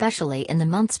 and especially in the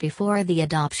months before the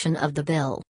adoption of the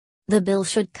bill. The bill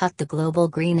should cut the global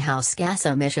greenhouse gas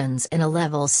emissions in a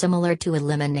level similar to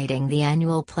eliminating the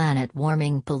annual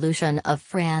planet-warming pollution of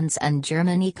France and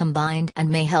Germany combined and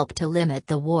may help to limit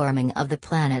the warming of the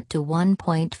planet to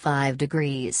 1.5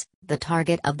 degrees, the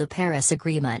target of the Paris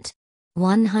Agreement.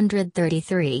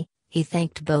 133. He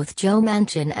thanked both Joe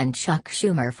Manchin and Chuck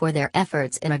Schumer for their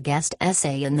efforts in a guest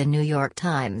essay in the New York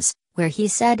Times, where he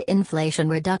said Inflation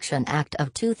Reduction Act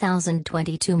of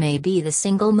 2022 may be the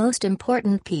single most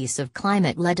important piece of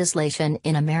climate legislation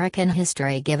in American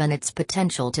history given its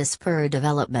potential to spur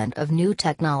development of new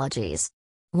technologies.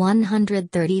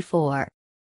 134.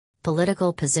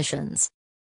 Political positions.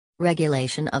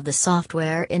 Regulation of the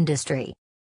software industry.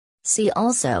 See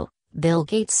also, Bill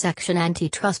Gates Section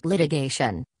Antitrust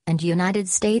Litigation, and United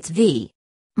States v.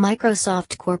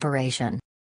 Microsoft Corporation.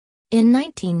 In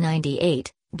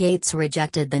 1998, Gates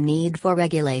rejected the need for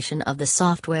regulation of the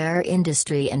software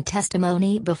industry in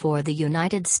testimony before the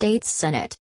United States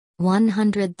Senate.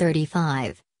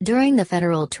 135. During the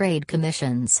Federal Trade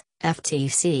Commission's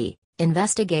 (FTC)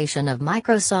 investigation of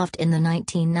Microsoft in the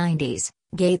 1990s,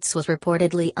 Gates was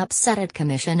reportedly upset at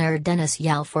Commissioner Dennis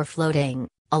Yao for floating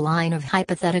a line of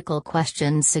hypothetical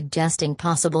questions suggesting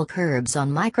possible curbs on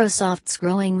Microsoft's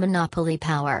growing monopoly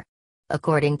power.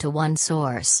 According to one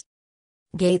source,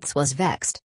 Gates was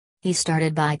vexed. He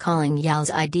started by calling Yao's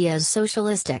ideas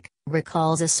socialistic,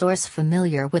 recalls a source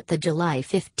familiar with the July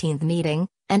 15 meeting,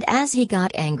 and as he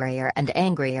got angrier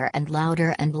and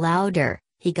louder,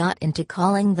 he got into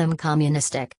calling them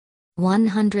communistic.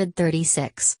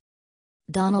 136.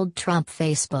 Donald Trump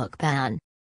Facebook ban.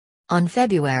 On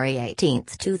February 18,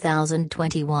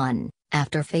 2021,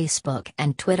 after Facebook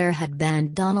and Twitter had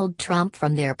banned Donald Trump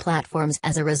from their platforms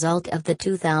as a result of the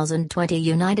 2020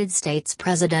 United States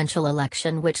presidential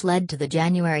election which led to the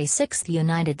January 6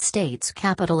 United States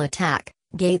Capitol attack,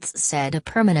 Gates said a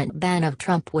permanent ban of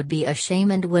Trump would be a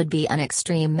shame and would be an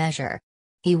extreme measure.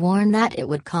 He warned that it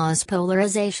would cause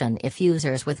polarization if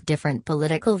users with different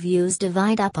political views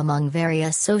divide up among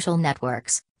various social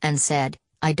networks, and said,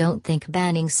 "I don't think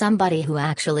banning somebody who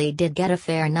actually did get a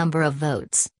fair number of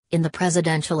votes in the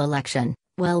presidential election,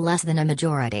 well less than a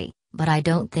majority, but I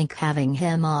don't think having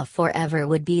him off forever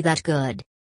would be that good."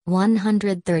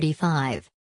 135.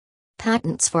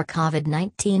 Patents for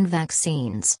COVID-19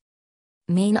 vaccines.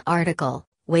 Main article,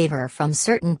 waiver from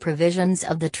certain provisions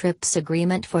of the TRIPS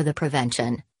Agreement for the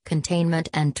prevention, containment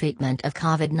and treatment of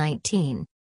COVID-19.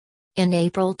 In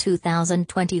April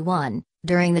 2021,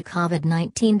 during the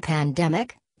COVID-19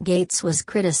 pandemic, Gates was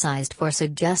criticized for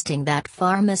suggesting that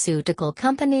pharmaceutical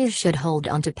companies should hold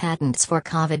onto patents for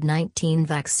COVID-19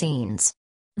 vaccines.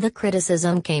 The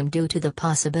criticism came due to the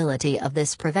possibility of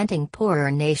this preventing poorer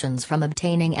nations from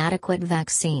obtaining adequate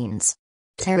vaccines.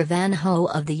 Tara Van Ho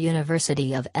of the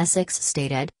University of Essex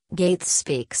stated, "Gates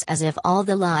speaks as if all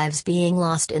the lives being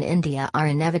lost in India are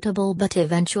inevitable, but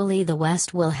eventually the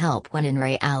West will help, when in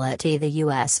reality the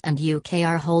US and UK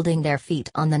are holding their feet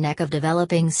on the neck of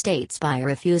developing states by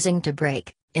refusing to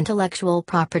break intellectual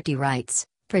property rights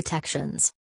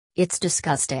protections. It's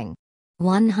disgusting."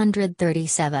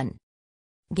 137.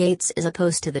 Gates is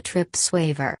opposed to the TRIPS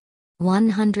waiver.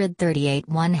 138,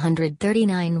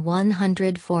 139,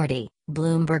 140.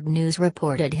 Bloomberg News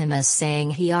reported him as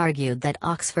saying he argued that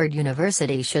Oxford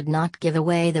University should not give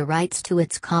away the rights to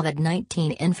its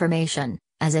COVID-19 information,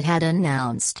 as it had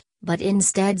announced, but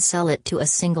instead sell it to a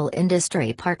single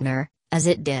industry partner, as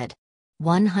it did.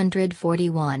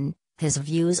 141. His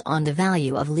views on the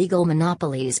value of legal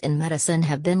monopolies in medicine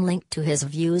have been linked to his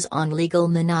views on legal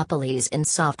monopolies in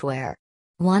software.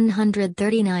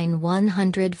 139,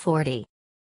 140.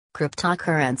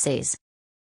 Cryptocurrencies.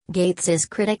 Gates is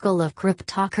critical of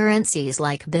cryptocurrencies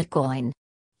like Bitcoin.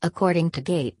 According to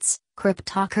Gates,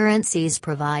 cryptocurrencies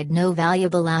provide no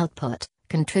valuable output,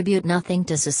 contribute nothing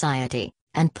to society,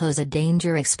 and pose a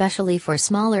danger especially for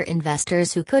smaller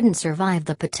investors who couldn't survive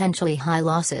the potentially high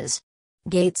losses.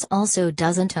 Gates also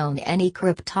doesn't own any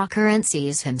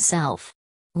cryptocurrencies himself.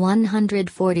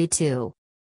 142.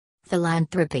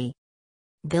 Philanthropy.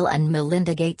 Bill and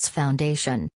Melinda Gates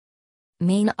Foundation.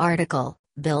 Main article,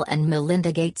 Bill and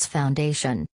Melinda Gates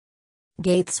Foundation.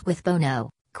 Gates with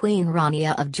Bono, Queen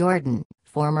Rania of Jordan,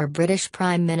 former British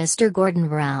Prime Minister Gordon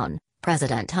Brown,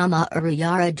 President Muhammadu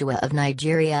Yar'Adua of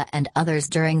Nigeria and others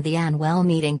during the annual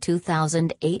meeting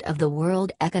 2008 of the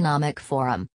World Economic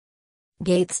Forum.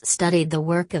 Gates studied the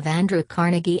work of Andrew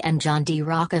Carnegie and John D.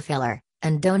 Rockefeller,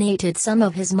 and donated some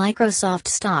of his Microsoft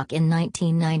stock in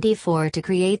 1994 to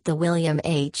create the William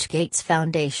H. Gates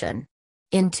Foundation.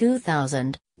 In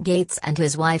 2000, Gates and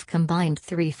his wife combined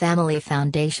 3 family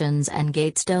foundations, and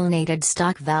Gates donated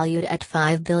stock valued at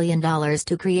 $5 billion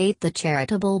to create the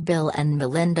charitable Bill and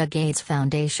Melinda Gates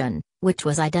Foundation, which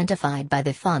was identified by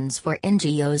the Funds for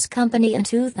NGOs company in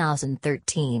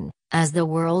 2013 as the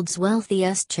world's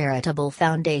wealthiest charitable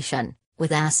foundation,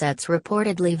 with assets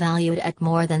reportedly valued at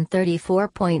more than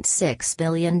 $34.6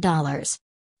 billion.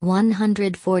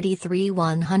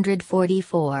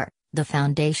 143-144. The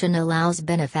foundation allows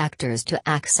benefactors to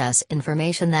access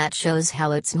information that shows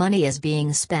how its money is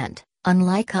being spent,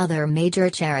 unlike other major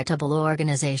charitable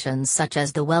organizations such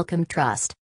as the Wellcome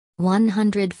Trust.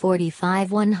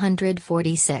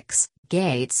 145-146.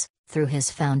 Gates, through his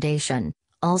foundation,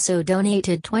 also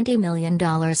donated $20 million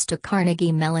to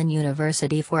Carnegie Mellon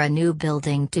University for a new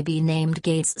building to be named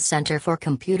Gates Center for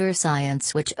Computer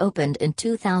Science, which opened in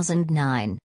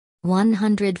 2009.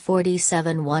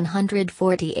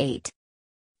 147-148.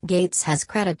 Gates has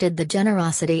credited the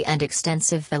generosity and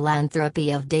extensive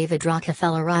philanthropy of David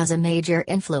Rockefeller as a major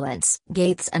influence.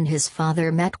 Gates and his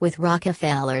father met with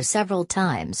Rockefeller several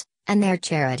times, and their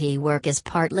charity work is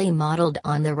partly modeled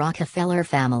on the Rockefeller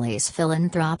family's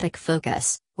philanthropic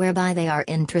focus, whereby they are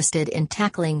interested in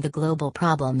tackling the global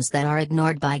problems that are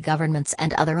ignored by governments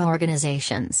and other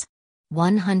organizations.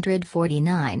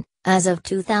 149. As of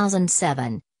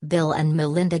 2007, Bill and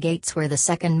Melinda Gates were the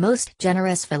second most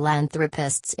generous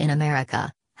philanthropists in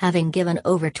America, having given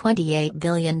over $28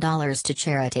 billion to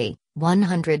charity.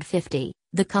 150.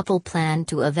 The couple planned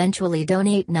to eventually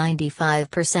donate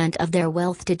 95% of their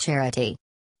wealth to charity.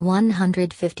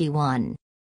 151.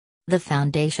 The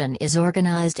foundation is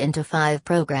organized into 5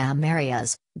 program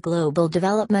areas: Global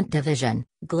Development Division,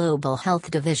 Global Health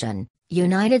Division,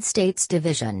 United States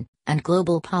Division, and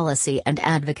Global Policy and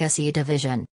Advocacy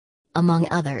Division. Among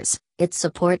others, it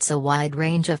supports a wide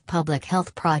range of public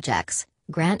health projects,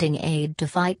 granting aid to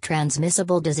fight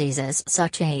transmissible diseases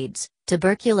such as AIDS,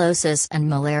 tuberculosis and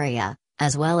malaria,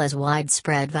 as well as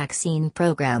widespread vaccine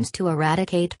programs to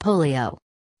eradicate polio.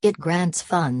 It grants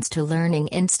funds to learning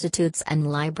institutes and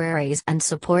libraries and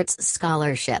supports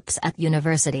scholarships at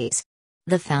universities.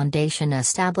 The foundation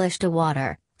established a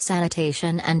water,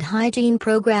 sanitation and hygiene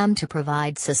program to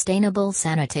provide sustainable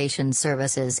sanitation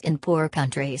services in poor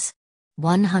countries.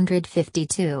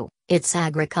 152. Its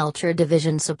agriculture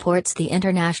division supports the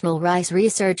International Rice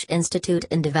Research Institute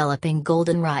in developing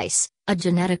golden rice, a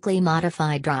genetically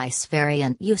modified rice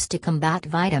variant used to combat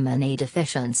vitamin A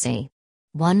deficiency.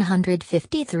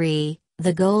 153.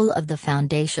 The goal of the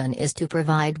foundation is to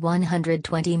provide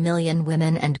 120 million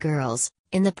women and girls,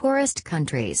 in the poorest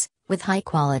countries, with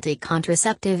high-quality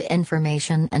contraceptive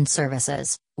information and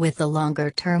services, with the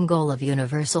longer-term goal of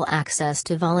universal access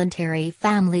to voluntary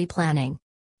family planning.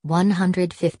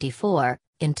 154.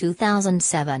 In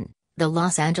 2007, the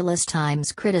Los Angeles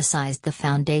Times criticized the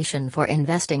foundation for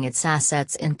investing its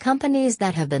assets in companies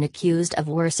that have been accused of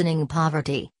worsening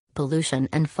poverty, pollution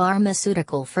and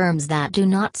pharmaceutical firms that do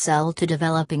not sell to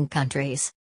developing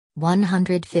countries.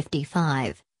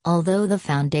 155. Although the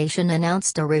foundation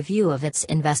announced a review of its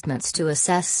investments to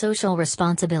assess social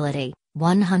responsibility,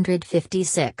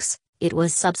 156, it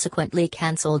was subsequently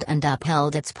cancelled and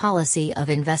upheld its policy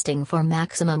of investing for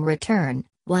maximum return,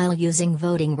 while using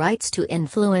voting rights to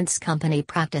influence company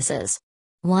practices.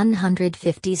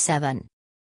 157.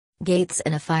 Gates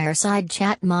in a fireside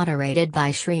chat moderated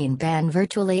by Shreen Ban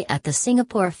virtually at the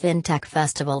Singapore FinTech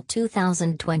Festival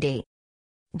 2020.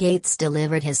 Gates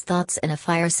delivered his thoughts in a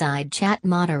fireside chat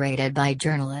moderated by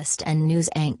journalist and news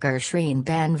anchor Shreen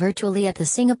Ban virtually at the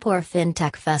Singapore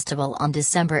FinTech Festival on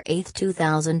December 8,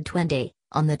 2020,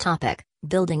 on the topic,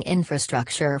 Building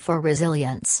Infrastructure for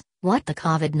Resilience, What the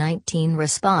COVID-19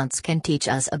 Response Can Teach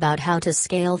Us About How to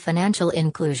Scale Financial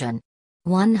Inclusion.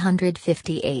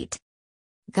 158.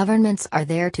 Governments are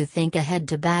there to think ahead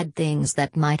to bad things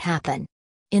that might happen.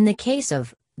 In the case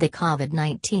of the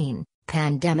COVID-19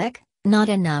 pandemic, not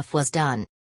enough was done.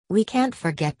 We can't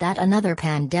forget that another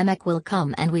pandemic will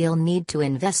come and we'll need to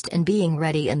invest in being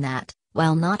ready in that,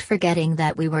 while not forgetting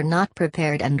that we were not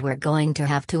prepared and we're going to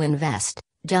have to invest,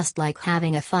 just like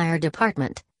having a fire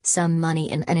department, some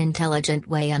money in an intelligent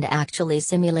way and actually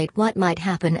simulate what might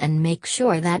happen and make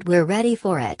sure that we're ready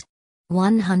for it.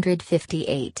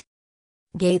 158.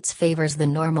 Gates favors the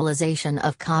normalization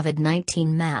of COVID-19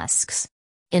 masks.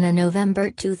 In a November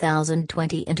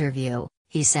 2020 interview,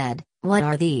 he said, "What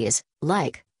are these,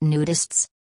 like, nudists?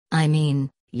 I mean,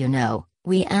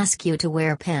 we ask you to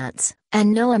wear pants,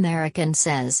 and no American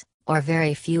says, or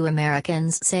very few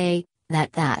Americans say,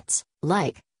 that that's,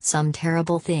 like, some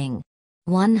terrible thing."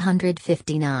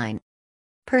 159.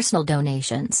 Personal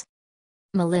donations.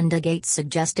 Melinda Gates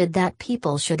suggested that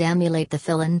people should emulate the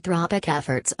philanthropic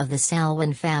efforts of the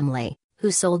Salwan family,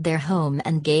 who sold their home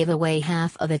and gave away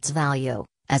half of its value,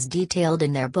 as detailed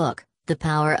in their book, The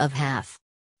Power of Half.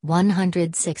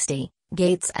 160.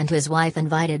 Gates and his wife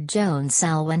invited Joan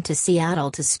Salwan to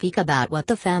Seattle to speak about what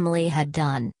the family had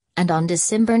done, and on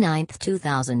December 9,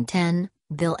 2010,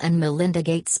 Bill and Melinda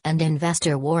Gates and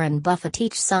investor Warren Buffett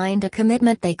each signed a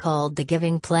commitment they called the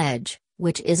Giving Pledge,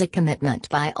 which is a commitment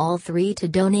by all three to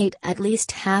donate at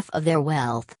least half of their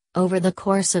wealth, over the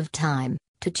course of time,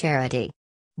 to charity.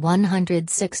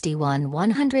 161,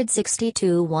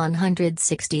 162,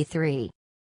 163.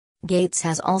 Gates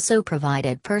has also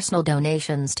provided personal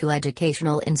donations to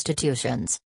educational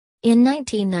institutions. In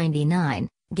 1999,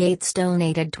 Gates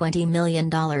donated $20 million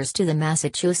to the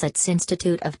Massachusetts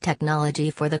Institute of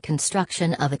Technology for the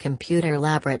construction of a computer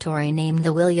laboratory named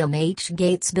the William H.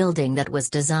 Gates Building that was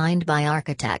designed by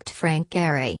architect Frank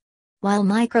Gehry. While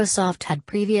Microsoft had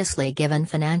previously given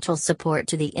financial support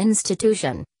to the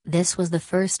institution, this was the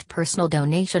first personal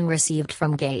donation received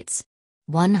from Gates.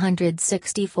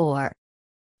 164.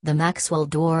 The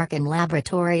Maxwell-Dworkin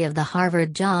Laboratory of the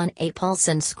Harvard John A.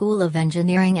 Paulson School of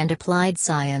Engineering and Applied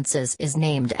Sciences is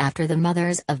named after the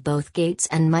mothers of both Gates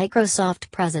and Microsoft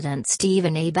president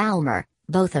Stephen A. Ballmer,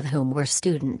 both of whom were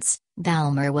students.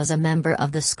 Ballmer was a member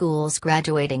of the school's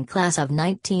graduating class of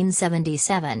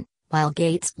 1977, while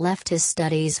Gates left his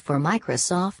studies for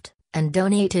Microsoft, and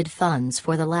donated funds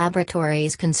for the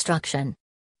laboratory's construction.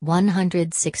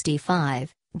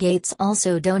 165. Gates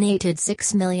also donated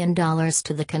 $6 million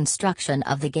to the construction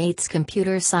of the Gates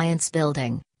Computer Science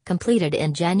Building, completed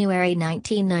in January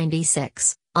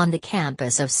 1996, on the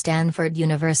campus of Stanford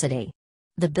University.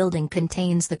 The building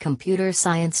contains the Computer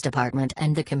Science Department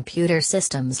and the Computer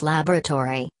Systems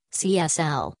Laboratory,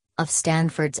 CSL, of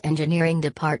Stanford's Engineering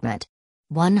Department.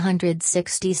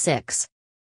 166.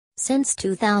 Since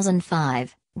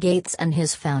 2005, Gates and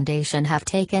his foundation have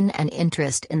taken an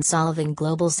interest in solving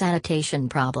global sanitation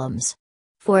problems.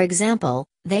 For example,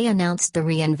 they announced the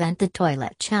Reinvent the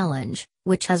Toilet Challenge,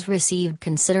 which has received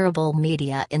considerable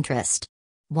media interest.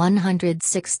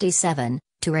 167.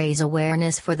 To raise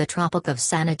awareness for the topic of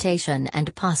sanitation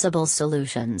and possible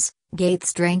solutions,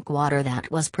 Gates drank water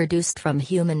that was produced from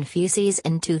human feces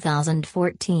in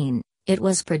 2014. It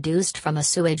was produced from a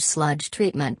sewage sludge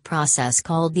treatment process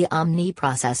called the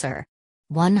omniprocessor.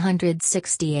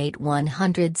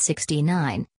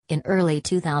 168-169. In early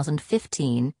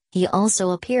 2015, he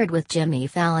also appeared with Jimmy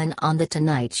Fallon on The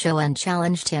Tonight Show and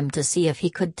challenged him to see if he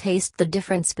could taste the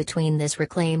difference between this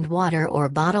reclaimed water or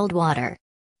bottled water.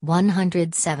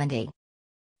 170.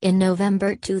 In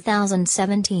November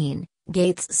 2017,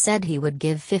 Gates said he would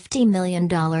give $50 million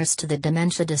to the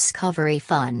Dementia Discovery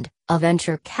Fund, a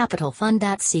venture capital fund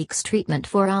that seeks treatment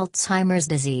for Alzheimer's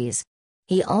disease.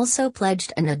 He also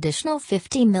pledged an additional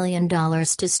 $50 million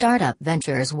to startup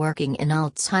ventures working in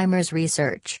Alzheimer's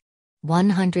research.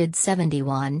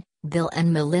 171. Bill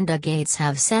and Melinda Gates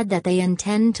have said that they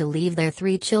intend to leave their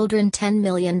 3 children $10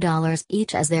 million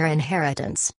each as their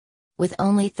inheritance. With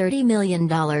only $30 million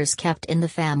kept in the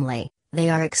family, they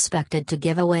are expected to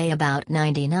give away about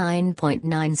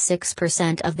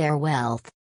 99.96% of their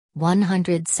wealth.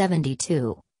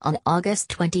 172. On August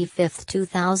 25,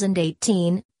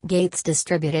 2018, Gates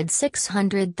distributed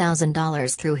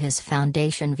 $600,000 through his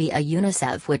foundation via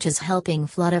UNICEF, which is helping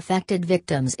flood-affected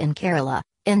victims in Kerala,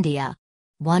 India.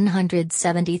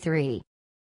 173.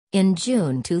 In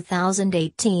June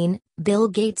 2018, Bill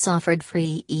Gates offered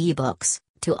free e-books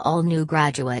to all new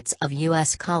graduates of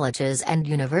U.S. colleges and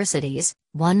universities.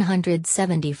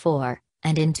 174,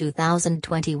 and in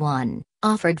 2021,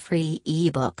 offered free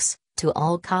e-books to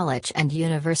all college and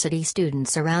university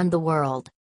students around the world.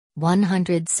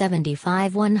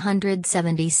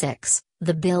 175-176.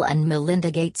 The Bill and Melinda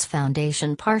Gates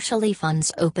Foundation partially funds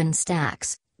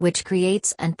OpenStax, which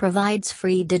creates and provides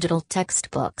free digital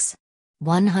textbooks.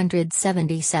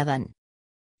 177.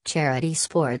 Charity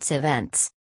sports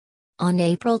events. On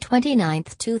April 29,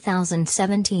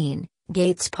 2017,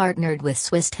 Gates partnered with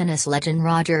Swiss tennis legend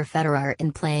Roger Federer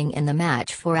in playing in the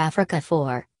Match for Africa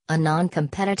 4, a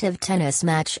non-competitive tennis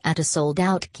match at a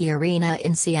sold-out Key Arena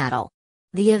in Seattle.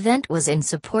 The event was in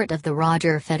support of the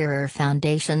Roger Federer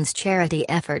Foundation's charity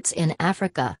efforts in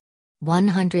Africa.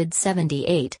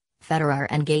 178. Federer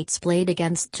and Gates played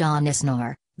against John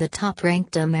Isner, the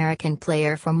top-ranked American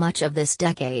player for much of this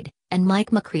decade, and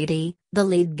Mike McCready, the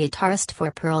lead guitarist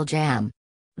for Pearl Jam.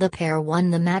 The pair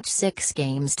won the match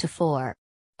 6-4.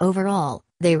 Overall,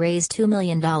 they raised $2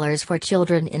 million for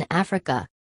children in Africa.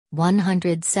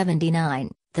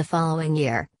 179. The following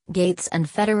year, Gates and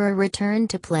Federer returned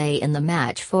to play in the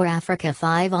Match for Africa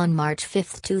 5 on March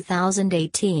 5,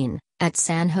 2018, at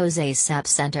San Jose's SAP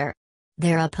Center.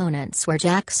 Their opponents were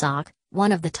Jack Sock,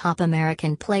 one of the top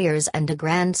American players and a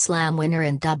Grand Slam winner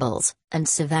in doubles, and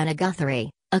Savannah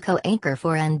Guthrie, a co-anchor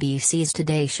for NBC's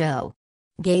Today Show.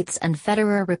 Gates and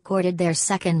Federer recorded their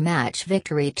second match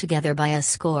victory together by a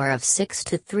score of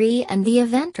 6-3, and the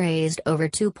event raised over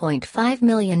 $2.5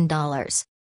 million.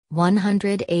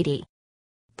 180.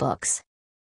 Books.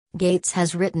 Gates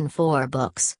has written 4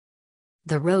 books.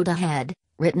 The Road Ahead,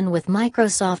 written with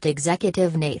Microsoft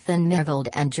executive Nathan Myhrvold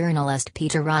and journalist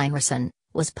Peter Ryerson,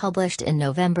 was published in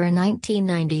November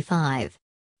 1995.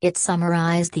 It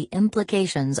summarized the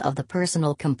implications of the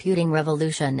personal computing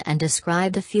revolution and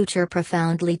described a future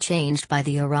profoundly changed by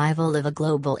the arrival of a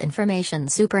global information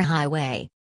superhighway.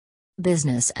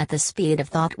 Business at the Speed of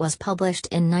Thought was published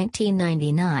in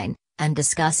 1999, and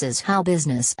discusses how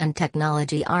business and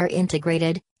technology are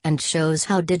integrated, and shows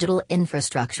how digital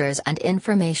infrastructures and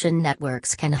information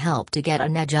networks can help to get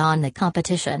an edge on the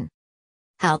competition.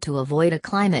 How to Avoid a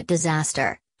Climate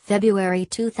Disaster, February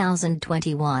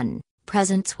 2021,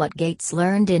 presents what Gates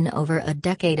learned in over a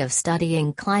decade of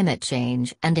studying climate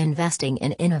change and investing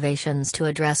in innovations to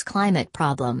address climate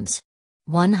problems.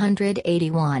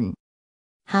 181.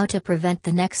 How to Prevent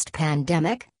the Next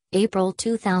Pandemic, April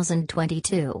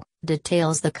 2022,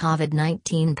 details the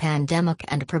COVID-19 pandemic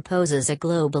and proposes a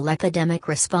global epidemic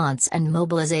response and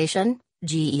mobilization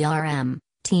 (GERM)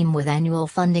 team with annual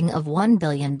funding of $1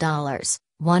 billion,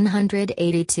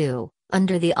 182,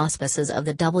 under the auspices of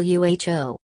the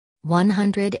WHO.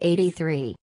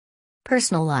 183.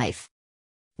 Personal life.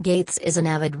 Gates is an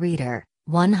avid reader,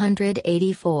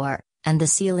 184, and the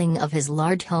ceiling of his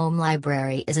large home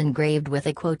library is engraved with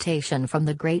a quotation from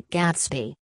The Great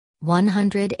Gatsby.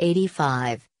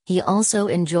 185. He also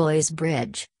enjoys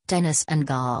bridge, tennis and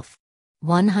golf.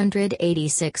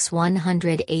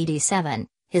 186-187.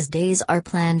 His days are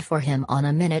planned for him on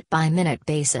a minute-by-minute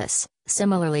basis,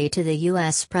 similarly to the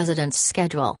U.S. President's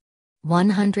schedule.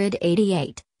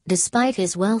 188. Despite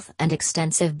his wealth and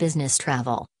extensive business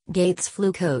travel, Gates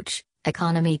flew coach,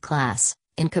 economy class,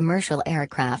 in commercial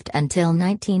aircraft until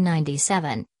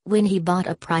 1997, when he bought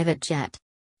a private jet.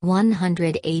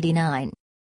 189.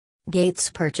 Gates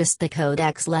purchased the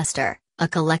Codex Leicester, a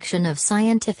collection of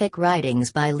scientific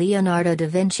writings by Leonardo da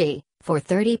Vinci, for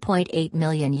 $30.8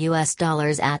 million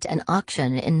at an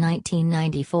auction in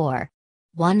 1994.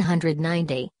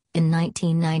 190. In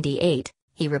 1998,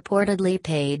 he reportedly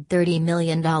paid $30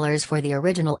 million for the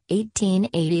original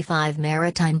 1885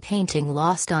 maritime painting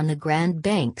lost on the Grand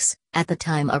Banks, at the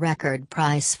time a record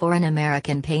price for an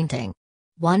American painting.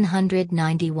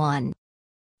 191.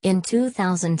 In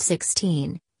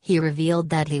 2016, he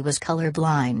revealed that he was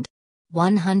colorblind.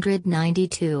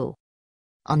 192.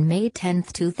 On May 10,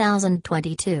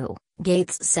 2022,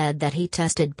 Gates said that he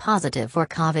tested positive for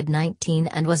COVID-19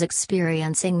 and was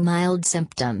experiencing mild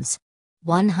symptoms.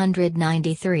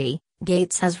 193.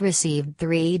 Gates has received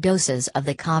 3 doses of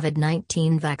the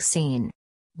COVID-19 vaccine.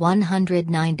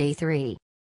 193.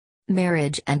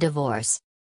 Marriage and divorce.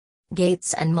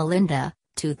 Gates and Melinda,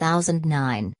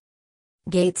 2009.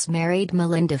 Gates married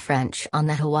Melinda French on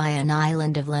the Hawaiian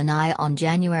island of Lanai on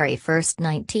January 1,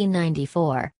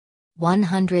 1994.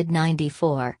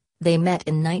 194. They met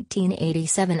in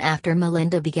 1987 after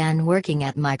Melinda began working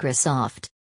at Microsoft.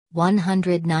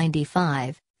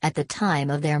 195. At the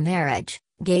time of their marriage,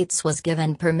 Gates was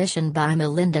given permission by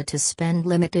Melinda to spend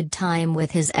limited time with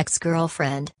his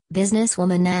ex-girlfriend,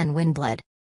 businesswoman Ann Winblad.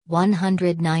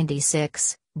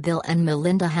 196. Bill and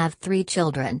Melinda have 3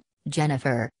 children,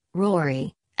 Jennifer,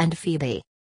 Rory, and Phoebe.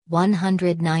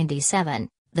 197.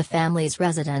 The family's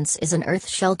residence is an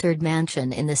earth-sheltered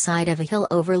mansion in the side of a hill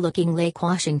overlooking Lake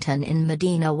Washington in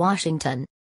Medina, Washington.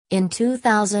 In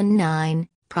 2009,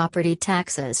 property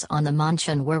taxes on the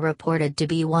mansion were reported to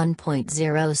be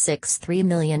 $1.063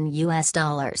 million,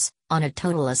 on a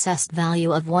total assessed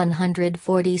value of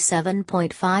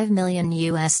 $147.5 million.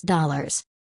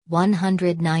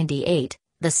 198.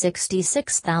 The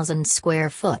 66,000 square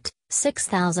foot,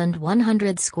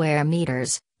 6,100 square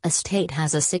meters, estate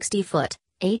has a 60-foot,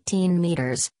 18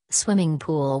 meters, swimming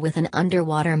pool with an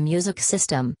underwater music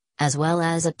system, as well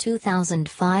as a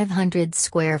 2,500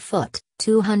 square foot,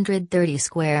 230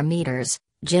 square meters,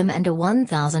 gym and a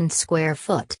 1,000 square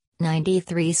foot,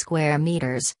 93 square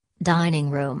meters, dining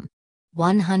room.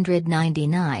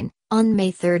 199. On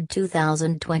May 3,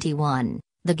 2021,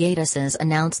 the Gateses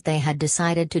announced they had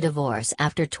decided to divorce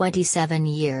after 27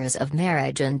 years of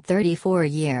marriage and 34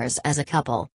 years as a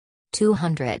couple.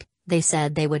 200. They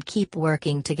said they would keep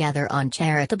working together on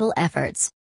charitable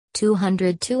efforts.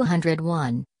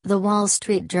 200-201. The Wall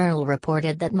Street Journal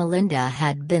reported that Melinda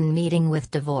had been meeting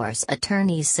with divorce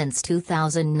attorneys since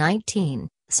 2019,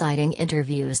 citing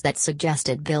interviews that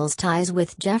suggested Bill's ties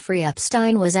with Jeffrey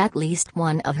Epstein was at least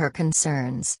one of her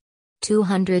concerns.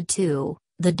 202.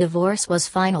 The divorce was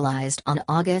finalized on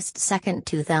August 2,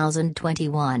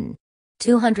 2021.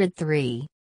 203.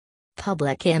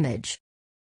 Public image.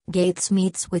 Gates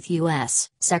meets with U.S.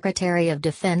 Secretary of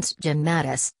Defense Jim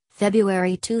Mattis,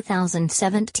 February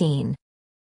 2017.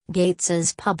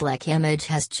 Gates's public image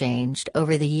has changed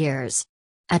over the years.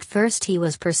 At first he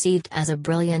was perceived as a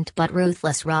brilliant but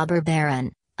ruthless robber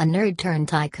baron, a nerd-turned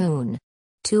tycoon.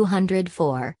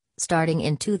 204. starting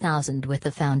in 2000 with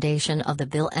the foundation of the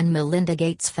Bill and Melinda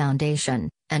Gates Foundation,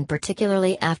 and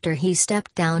particularly after he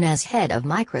stepped down as head of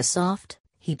Microsoft,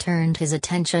 he turned his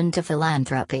attention to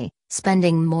philanthropy,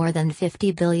 spending more than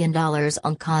 $50 billion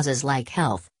on causes like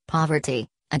health, poverty,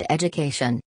 and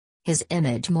education. His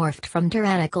image morphed from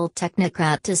tyrannical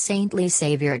technocrat to saintly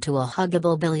savior to a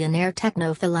huggable billionaire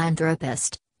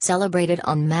techno-philanthropist, celebrated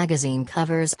on magazine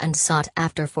covers and sought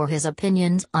after for his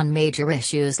opinions on major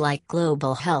issues like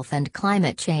global health and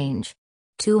climate change.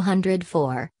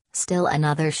 204. Still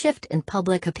another shift in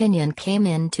public opinion came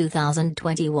in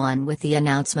 2021 with the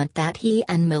announcement that he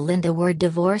and Melinda were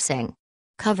divorcing.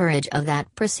 Coverage of that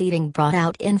proceeding brought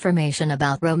out information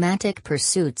about romantic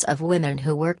pursuits of women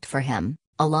who worked for him,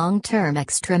 a long-term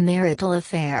extramarital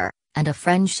affair, and a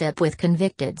friendship with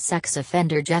convicted sex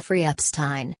offender Jeffrey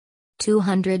Epstein.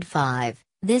 205.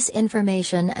 This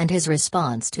information and his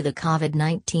response to the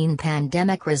COVID-19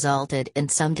 pandemic resulted in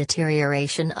some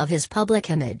deterioration of his public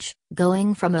image,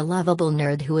 going from a lovable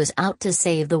nerd who is out to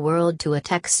save the world to a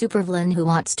tech supervillain who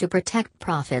wants to protect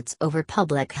profits over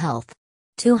public health.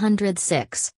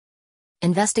 206.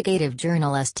 Investigative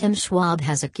journalist Tim Schwab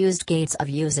has accused Gates of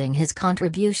using his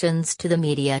contributions to the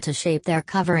media to shape their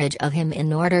coverage of him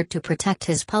in order to protect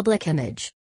his public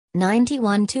image.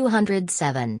 91.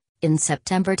 207. In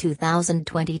September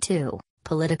 2022,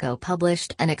 Politico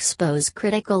published an expose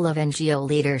critical of NGO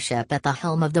leadership at the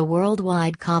helm of the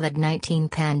worldwide COVID-19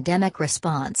 pandemic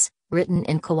response, written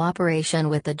in cooperation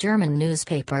with the German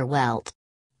newspaper Welt.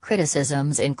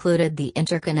 Criticisms included the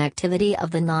interconnectivity of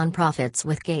the nonprofits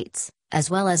with Gates, as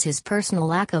well as his personal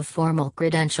lack of formal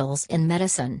credentials in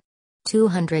medicine.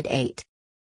 208.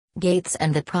 Gates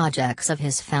and the projects of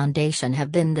his foundation have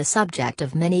been the subject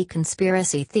of many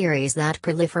conspiracy theories that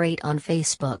proliferate on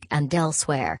Facebook and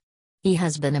elsewhere. He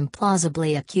has been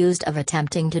implausibly accused of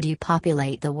attempting to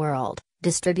depopulate the world,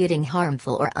 distributing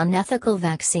harmful or unethical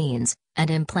vaccines, and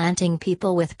implanting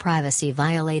people with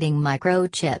privacy-violating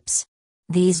microchips.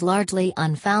 These largely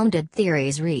unfounded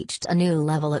theories reached a new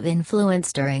level of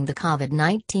influence during the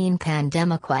COVID-19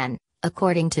 pandemic when,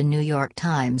 according to New York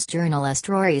Times journalist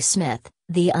Rory Smith,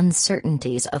 the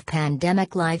uncertainties of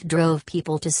pandemic life drove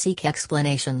people to seek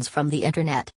explanations from the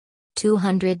Internet.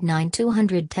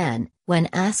 209-210. When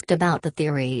asked about the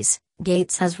theories,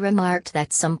 Gates has remarked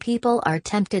that some people are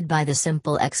tempted by the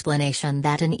simple explanation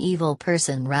that an evil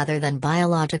person rather than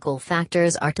biological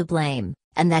factors are to blame,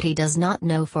 and that he does not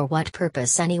know for what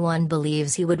purpose anyone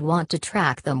believes he would want to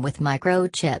track them with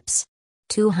microchips.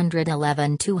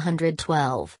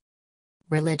 211-212.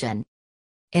 Religion.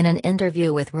 In an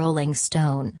interview with Rolling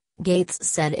Stone, Gates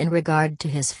said in regard to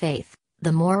his faith,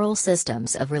 "The moral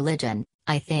systems of religion,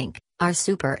 I think, are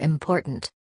super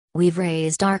important. We've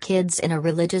raised our kids in a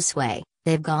religious way,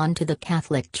 they've gone to the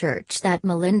Catholic church that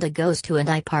Melinda goes to and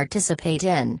I participate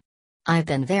in. I've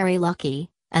been very lucky,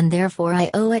 and therefore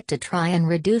I owe it to try and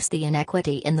reduce the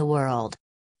inequity in the world.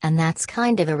 And that's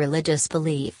kind of a religious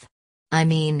belief. I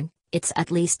mean, it's at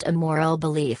least a moral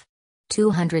belief."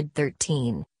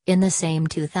 213. In the same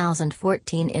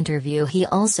 2014 interview he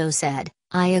also said,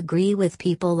 "I agree with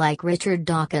people like Richard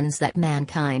Dawkins that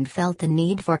mankind felt the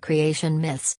need for creation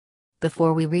myths.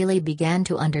 Before we really began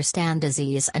to understand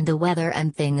disease and the weather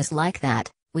and things like that,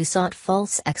 we sought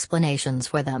false explanations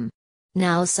for them.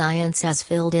 Now science has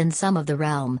filled in some of the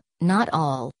realm, not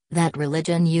all, that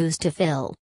religion used to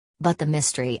fill. But the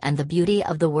mystery and the beauty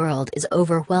of the world is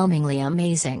overwhelmingly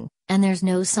amazing, and there's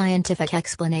no scientific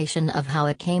explanation of how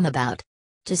it came about.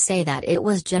 To say that it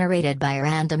was generated by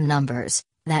random numbers,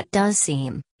 that does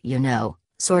seem,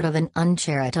 sort of an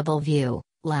uncharitable view."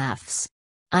 Laughs.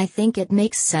 "I think it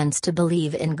makes sense to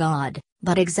believe in God,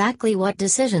 but exactly what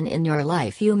decision in your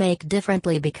life you make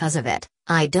differently because of it,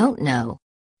 I don't know."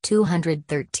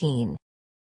 213.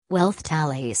 Wealth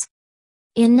tallies.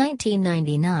 In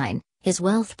 1999, his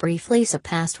wealth briefly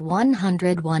surpassed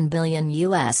 $101 billion.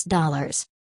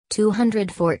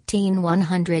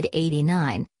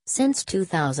 214-189. Since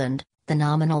 2000, the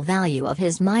nominal value of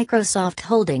his Microsoft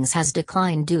holdings has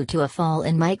declined due to a fall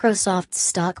in Microsoft's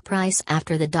stock price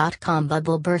after the dot-com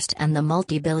bubble burst and the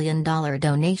multi-billion-dollar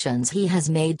donations he has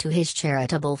made to his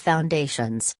charitable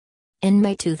foundations. In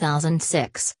May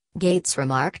 2006, Gates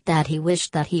remarked that he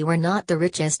wished that he were not the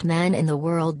richest man in the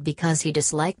world because he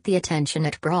disliked the attention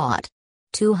it brought.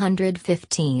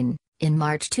 215. In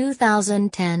March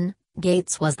 2010,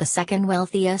 Gates was the second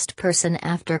wealthiest person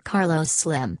after Carlos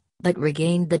Slim, but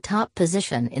regained the top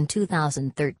position in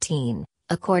 2013,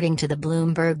 according to the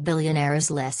Bloomberg Billionaires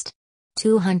list.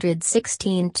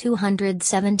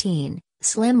 216-217,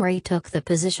 Slim retook the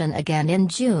position again in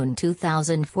June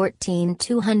 2014.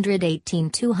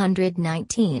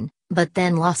 218-219, but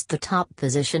then lost the top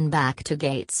position back to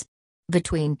Gates.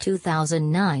 Between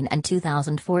 2009 and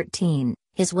 2014,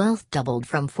 his wealth doubled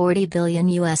from $40 billion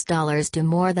to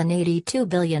more than $82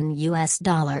 billion.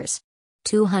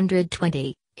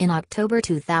 220. In October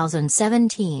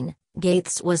 2017,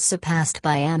 Gates was surpassed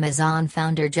by Amazon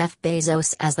founder Jeff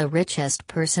Bezos as the richest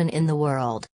person in the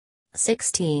world.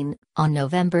 16. On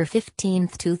November 15,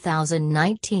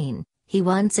 2019, he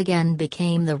once again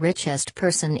became the richest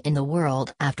person in the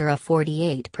world after a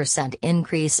 48%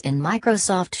 increase in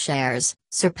Microsoft shares,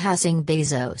 surpassing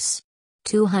Bezos.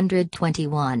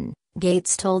 221.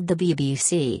 Gates told the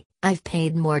BBC, "I've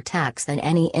paid more tax than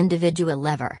any individual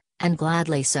ever, and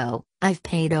gladly so. I've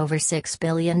paid over $6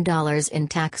 billion in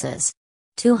taxes."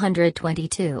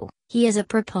 222. He is a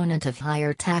proponent of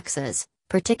higher taxes,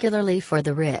 particularly for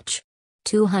the rich.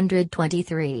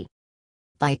 223.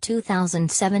 By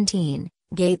 2017,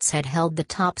 Gates had held the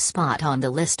top spot on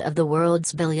the list of the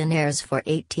world's billionaires for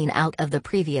 18 out of the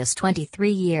previous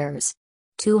 23 years.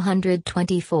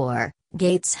 224.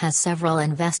 Gates has several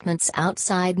investments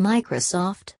outside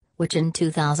Microsoft, which in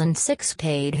 2006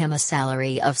 paid him a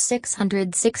salary of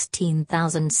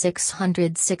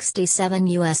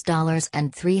 $616,667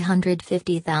 and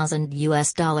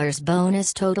 $350,000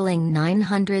 bonus totaling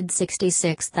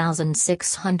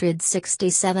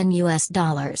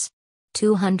 $966,667.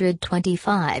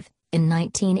 225. In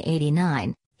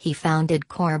 1989, he founded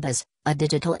Corbis, a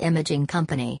digital imaging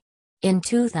company. In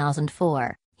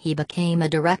 2004, he became a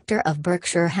director of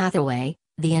Berkshire Hathaway,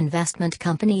 the investment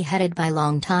company headed by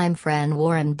longtime friend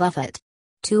Warren Buffett.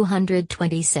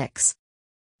 226.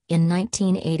 In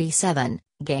 1987,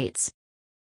 Gates,